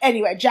 But,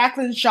 anyway,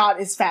 Jacqueline's shot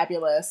is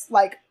fabulous.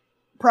 Like,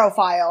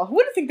 profile. Who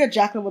would think that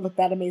Jacqueline would look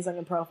that amazing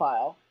in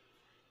profile?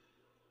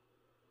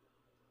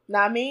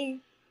 Not me.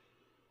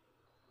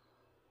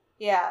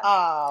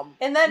 Yeah.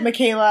 And then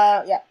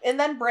Michaela, yeah. And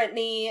then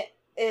Brittany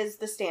is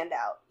the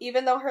standout.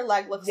 Even though her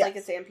leg looks like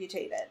it's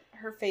amputated.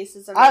 Her face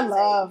is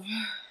amazing.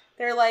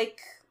 They're like,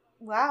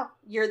 wow,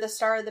 you're the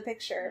star of the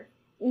picture.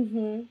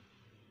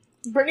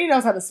 Mm-hmm. Brittany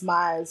knows how to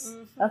smize.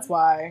 Mm-hmm. That's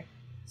why.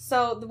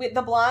 So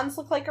the blondes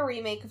look like a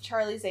remake of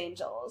Charlie's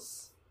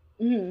Angels.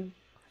 Mm-hmm.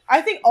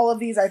 I think all of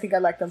these, I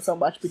like them so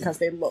much because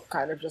they look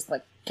kind of just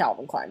like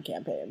Calvin Klein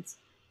campaigns.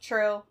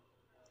 True.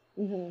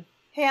 Mm-hmm.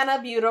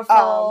 Hannah,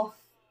 beautiful.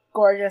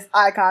 Gorgeous.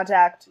 Eye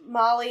contact.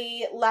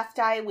 Molly, left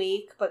eye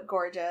weak, but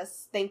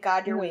gorgeous. Thank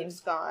God your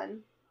wave's gone.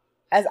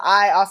 As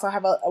I also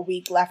have a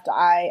weak left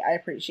eye. I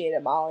appreciate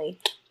it, Molly.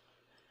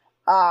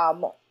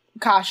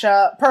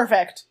 Kasha.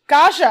 Perfect.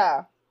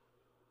 Kasha!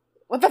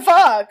 What the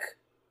fuck?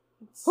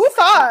 Who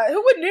thought?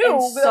 Who would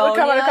knew that would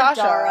come out of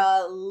Kasha?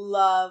 Dara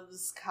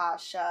loves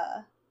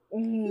Kasha.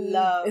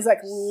 Loves. Is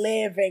like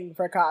living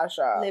for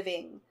Kasha.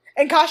 Living.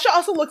 And Kasha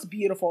also looks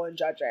beautiful in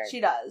judging.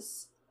 She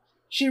does.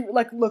 She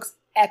like looks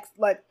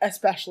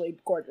especially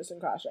gorgeous in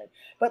Kasha.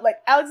 But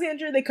like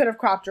Alexandra, they could have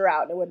cropped her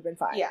out and it would have been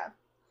fine. Yeah.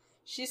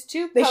 She's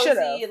too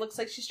cozy. It looks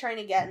like she's trying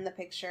to get in the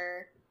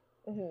picture.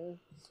 Mm-hmm.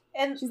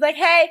 And she's like,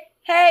 hey,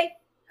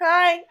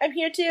 hi, I'm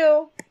here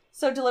too.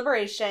 So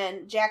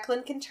deliberation,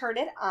 Jacqueline can turn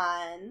it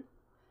on.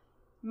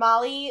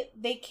 Molly,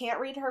 they can't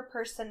read her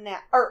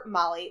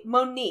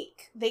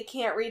Monique, they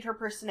can't read her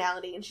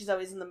personality and she's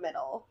always in the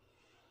middle.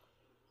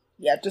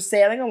 Yeah, just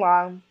sailing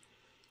along.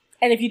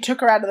 And if you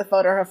took her out of the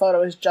photo, her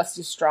photo is just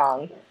as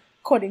strong,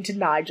 according to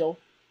Nigel.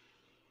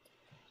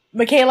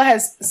 Michaela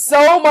has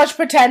so much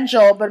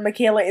potential, but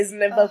Michaela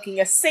isn't evoking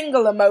a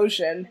single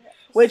emotion.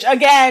 Which,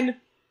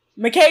 again,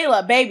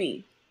 Michaela,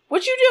 baby,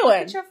 what you doing?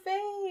 Look at your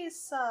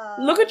face.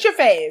 Look at your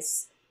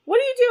face. What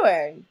are you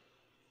doing?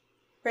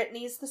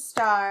 Brittany's the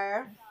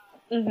star.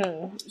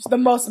 Mm-hmm. She's the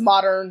most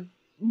modern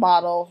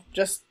model.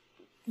 Just,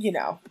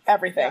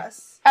 everything.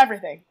 Yes.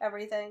 Everything.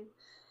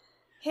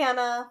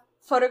 Hannah,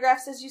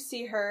 photographs as you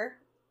see her.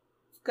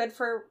 Good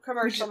for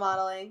commercial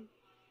modeling.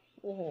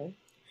 Mm-hmm.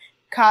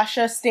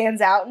 Kasha stands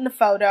out in the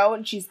photo,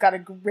 and she's got a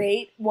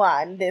great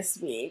one this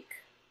week.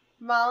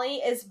 Molly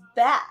is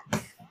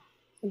back.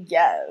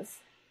 Yes.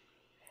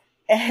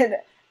 And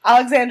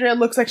Alexandria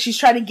looks like she's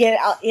trying to get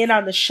in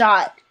on the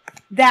shot.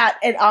 That,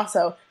 and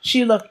also,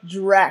 she looked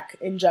dreck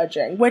in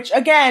judging. Which,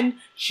 again,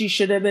 she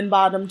should have been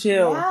bottom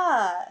too.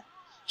 Yeah.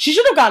 She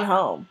should have gone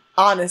home.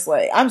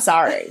 Honestly. I'm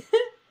sorry.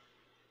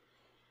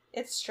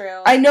 It's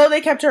true. I know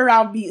they kept her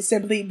around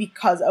simply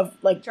because of,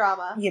 like...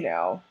 drama.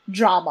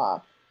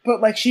 Drama.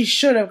 But, like, she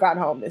should have gone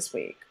home this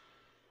week.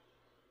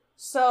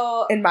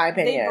 So... in my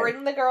opinion. They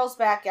bring the girls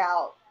back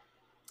out.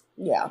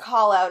 Yeah.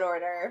 Call out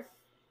order.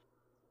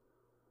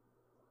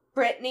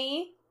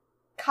 Brittany,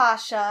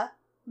 Kasha,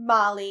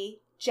 Molly,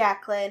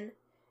 Jacqueline,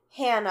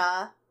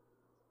 Hannah,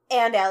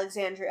 and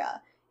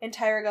Alexandria. And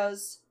Tyra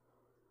goes,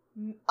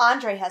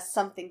 Andre has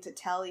something to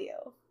tell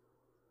you.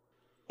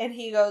 And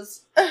he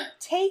goes,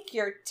 take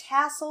your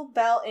tassel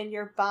belt and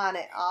your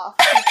bonnet off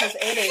because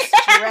it is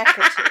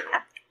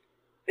dreckitude.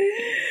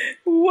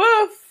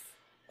 Woof.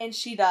 And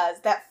she does.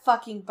 That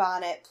fucking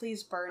bonnet,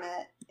 please burn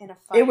it in a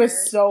fire. It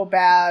was so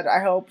bad. I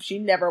hope she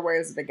never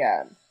wears it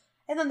again.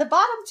 And then the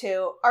bottom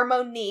two are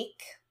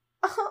Monique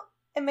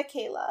and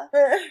Michaela.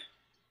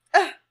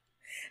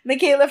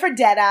 Michaela for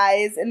Dead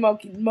Eyes and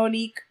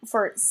Monique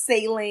for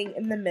Sailing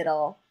in the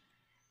Middle.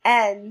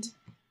 And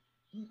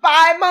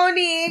bye,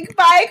 Monique!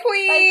 Bye,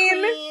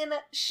 Queen! Bye, Queen!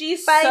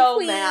 She's so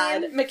queen.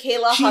 Mad.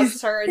 Michaela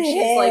hugs her and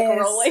she's like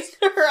rolling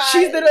her eyes.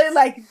 She's literally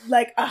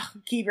like, ugh,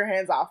 keep your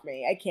hands off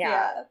me. I can't.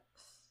 Yeah.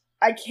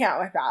 I can't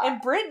with that.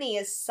 And Brittany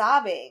is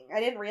sobbing.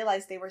 I didn't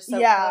realize they were so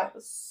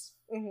close.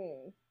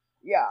 Mm-hmm.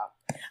 Yeah.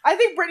 I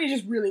think Brittany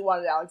just really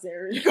wanted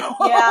Alexandria to go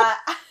home. Yeah,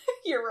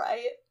 you're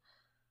right.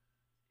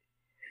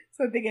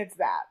 So I think it's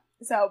that.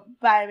 So,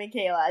 bye,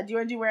 Michaela. Do you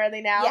want to do Where Are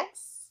They Now?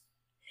 Yes.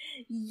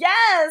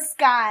 Yes,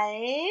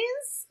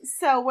 guys.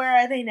 So, where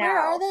are they now? Where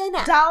are they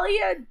now?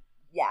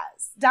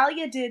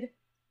 Dahlia did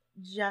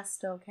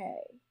just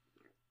okay.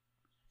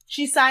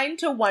 She signed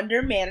to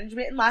Wonder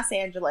Management in Los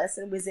Angeles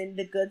and was in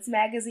The Goods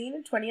magazine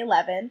in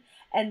 2011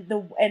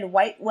 and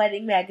White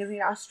Wedding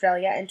magazine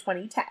Australia in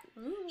 2010.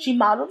 She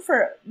modeled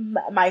for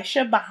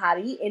Maisha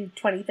Bahati in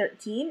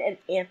 2013 and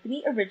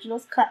Anthony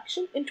Originals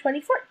Collection in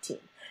 2014.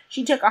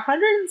 She took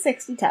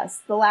 160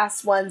 tests, the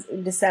last ones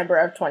in December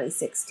of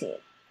 2016.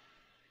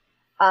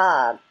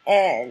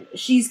 And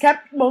she's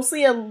kept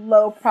mostly a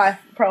low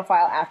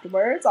profile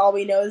afterwards. All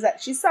we know is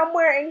that she's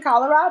somewhere in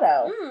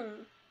Colorado.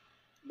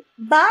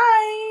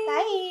 Bye!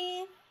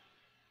 Bye!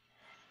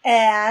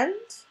 And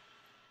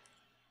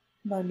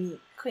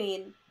Monique.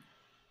 Queen.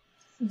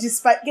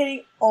 Despite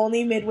getting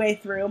only midway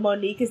through,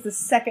 Monique is the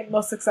second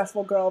most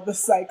successful girl of the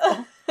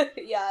cycle.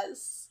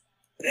 Yes.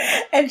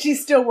 And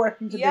she's still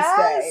working to this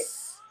day.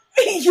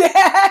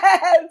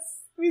 Yes!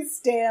 We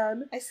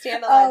stan. I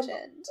stan a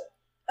legend.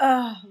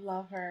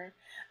 Love her.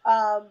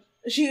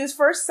 She was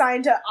first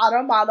signed to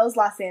Auto Models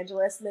Los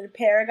Angeles, and then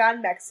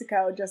Paragon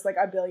Mexico, just like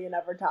a billion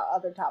of her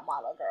other top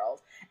model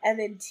girls, and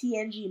then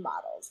TNG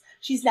Models.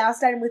 She's now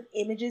starting with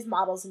Images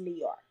Models in New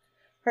York.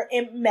 Her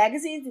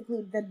magazines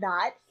include The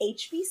Knot,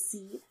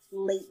 HBC,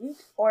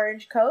 Latent,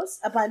 Orange Coast,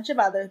 a bunch of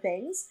other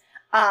things.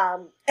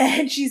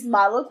 And she's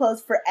modeled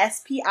clothes for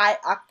SPI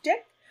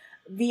Optic,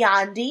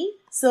 Viandi,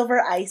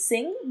 Silver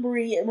Icing,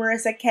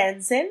 Marissa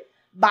Kenson,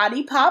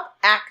 Body Pop,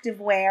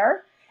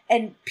 Activewear,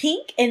 and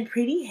Pink and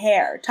Pretty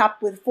Hair,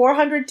 topped with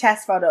 400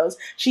 test photos.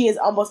 She has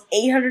almost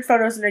 800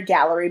 photos in her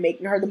gallery,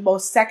 making her the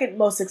second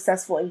most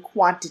successful in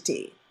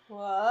quantity.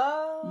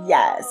 Whoa.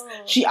 Yes.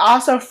 She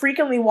also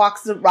frequently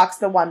walks the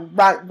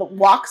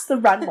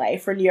runway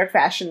for New York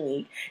Fashion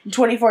Week. In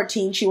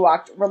 2014, she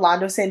walked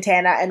Rolando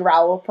Santana and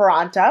Raul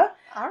Peralta.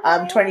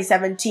 Right.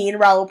 2017,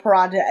 Raul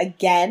Peralta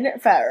again,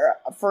 for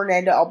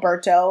Fernando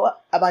Alberto,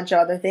 a bunch of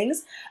other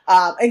things,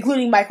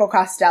 including Michael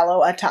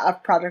Costello, a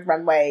Project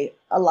Runway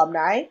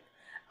alumni.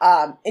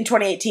 In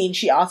 2018,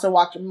 she also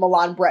walked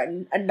Milan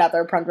Breton,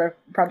 another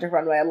Project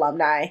Runway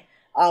alumni.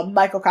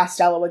 Michael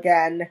Costello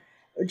again,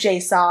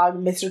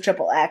 J-Song, Mr.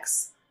 Triple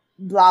X,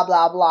 blah,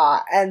 blah,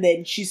 blah. And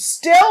then she's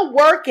still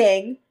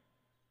working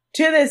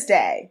to this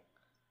day,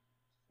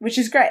 which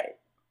is great.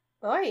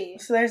 Oy.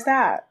 So there's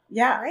that.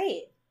 Yeah.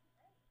 Great.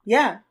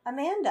 Yeah.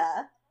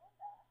 Amanda.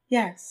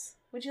 Yes.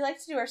 Would you like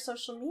to do our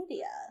social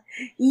media?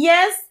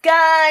 Yes,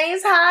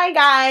 guys. Hi,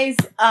 guys.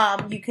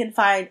 You can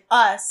find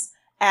us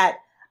at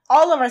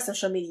all of our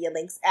social media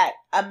links at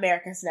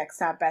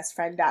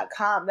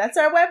americasnexttopbestfriend.com. That's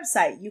our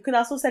website. You can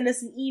also send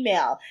us an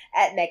email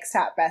at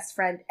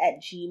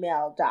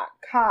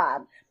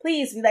nexttopbestfriend@gmail.com.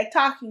 Please, we like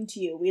talking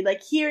to you. We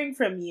like hearing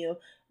from you.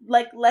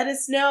 Like, let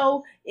us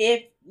know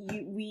if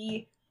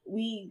we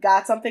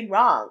got something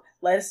wrong.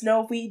 Let us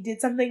know if we did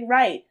something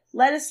right.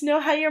 Let us know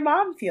how your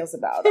mom feels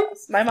about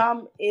us. My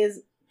mom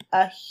is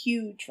a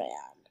huge fan.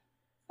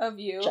 Of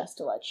you? Just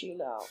to let you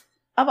know.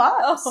 Of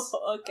us.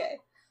 Oh, okay.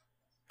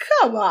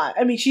 Come on.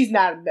 I mean, she's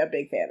not a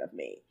big fan of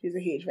me. She's a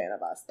huge fan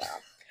of us,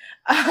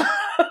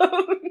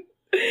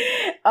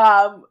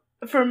 though.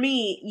 For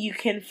me, you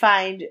can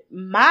find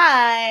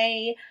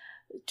my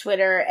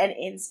Twitter and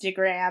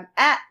Instagram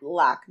at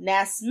Loch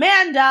Ness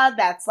Manda.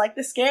 That's like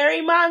the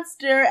scary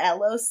monster.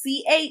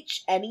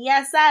 LOCHNESS.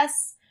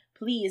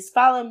 Please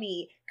follow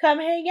me. Come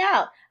hang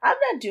out. I'm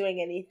not doing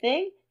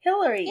anything.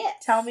 Hillary, yes.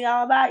 Tell me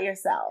all about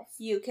yourself.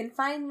 You can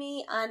find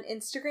me on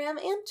Instagram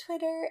and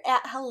Twitter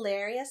at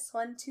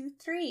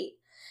Hilarious123.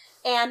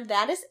 And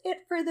that is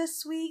it for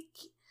this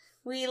week.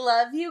 We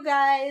love you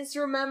guys.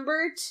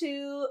 Remember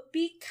to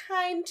be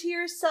kind to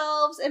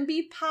yourselves and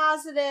be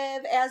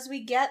positive as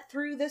we get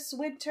through this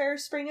winter.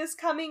 Spring is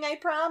coming, I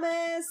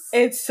promise.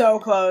 It's so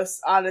close,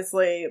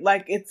 honestly.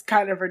 Like, it's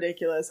kind of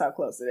ridiculous how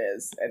close it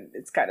is. And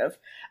it's kind of,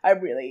 I'm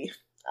really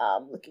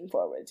looking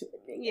forward to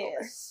it being over.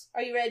 Yes.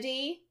 Are you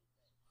ready?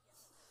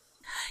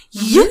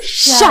 You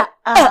shut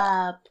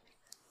up.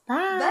 Bye.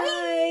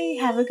 Bye.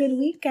 Have a good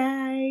week,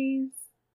 guys.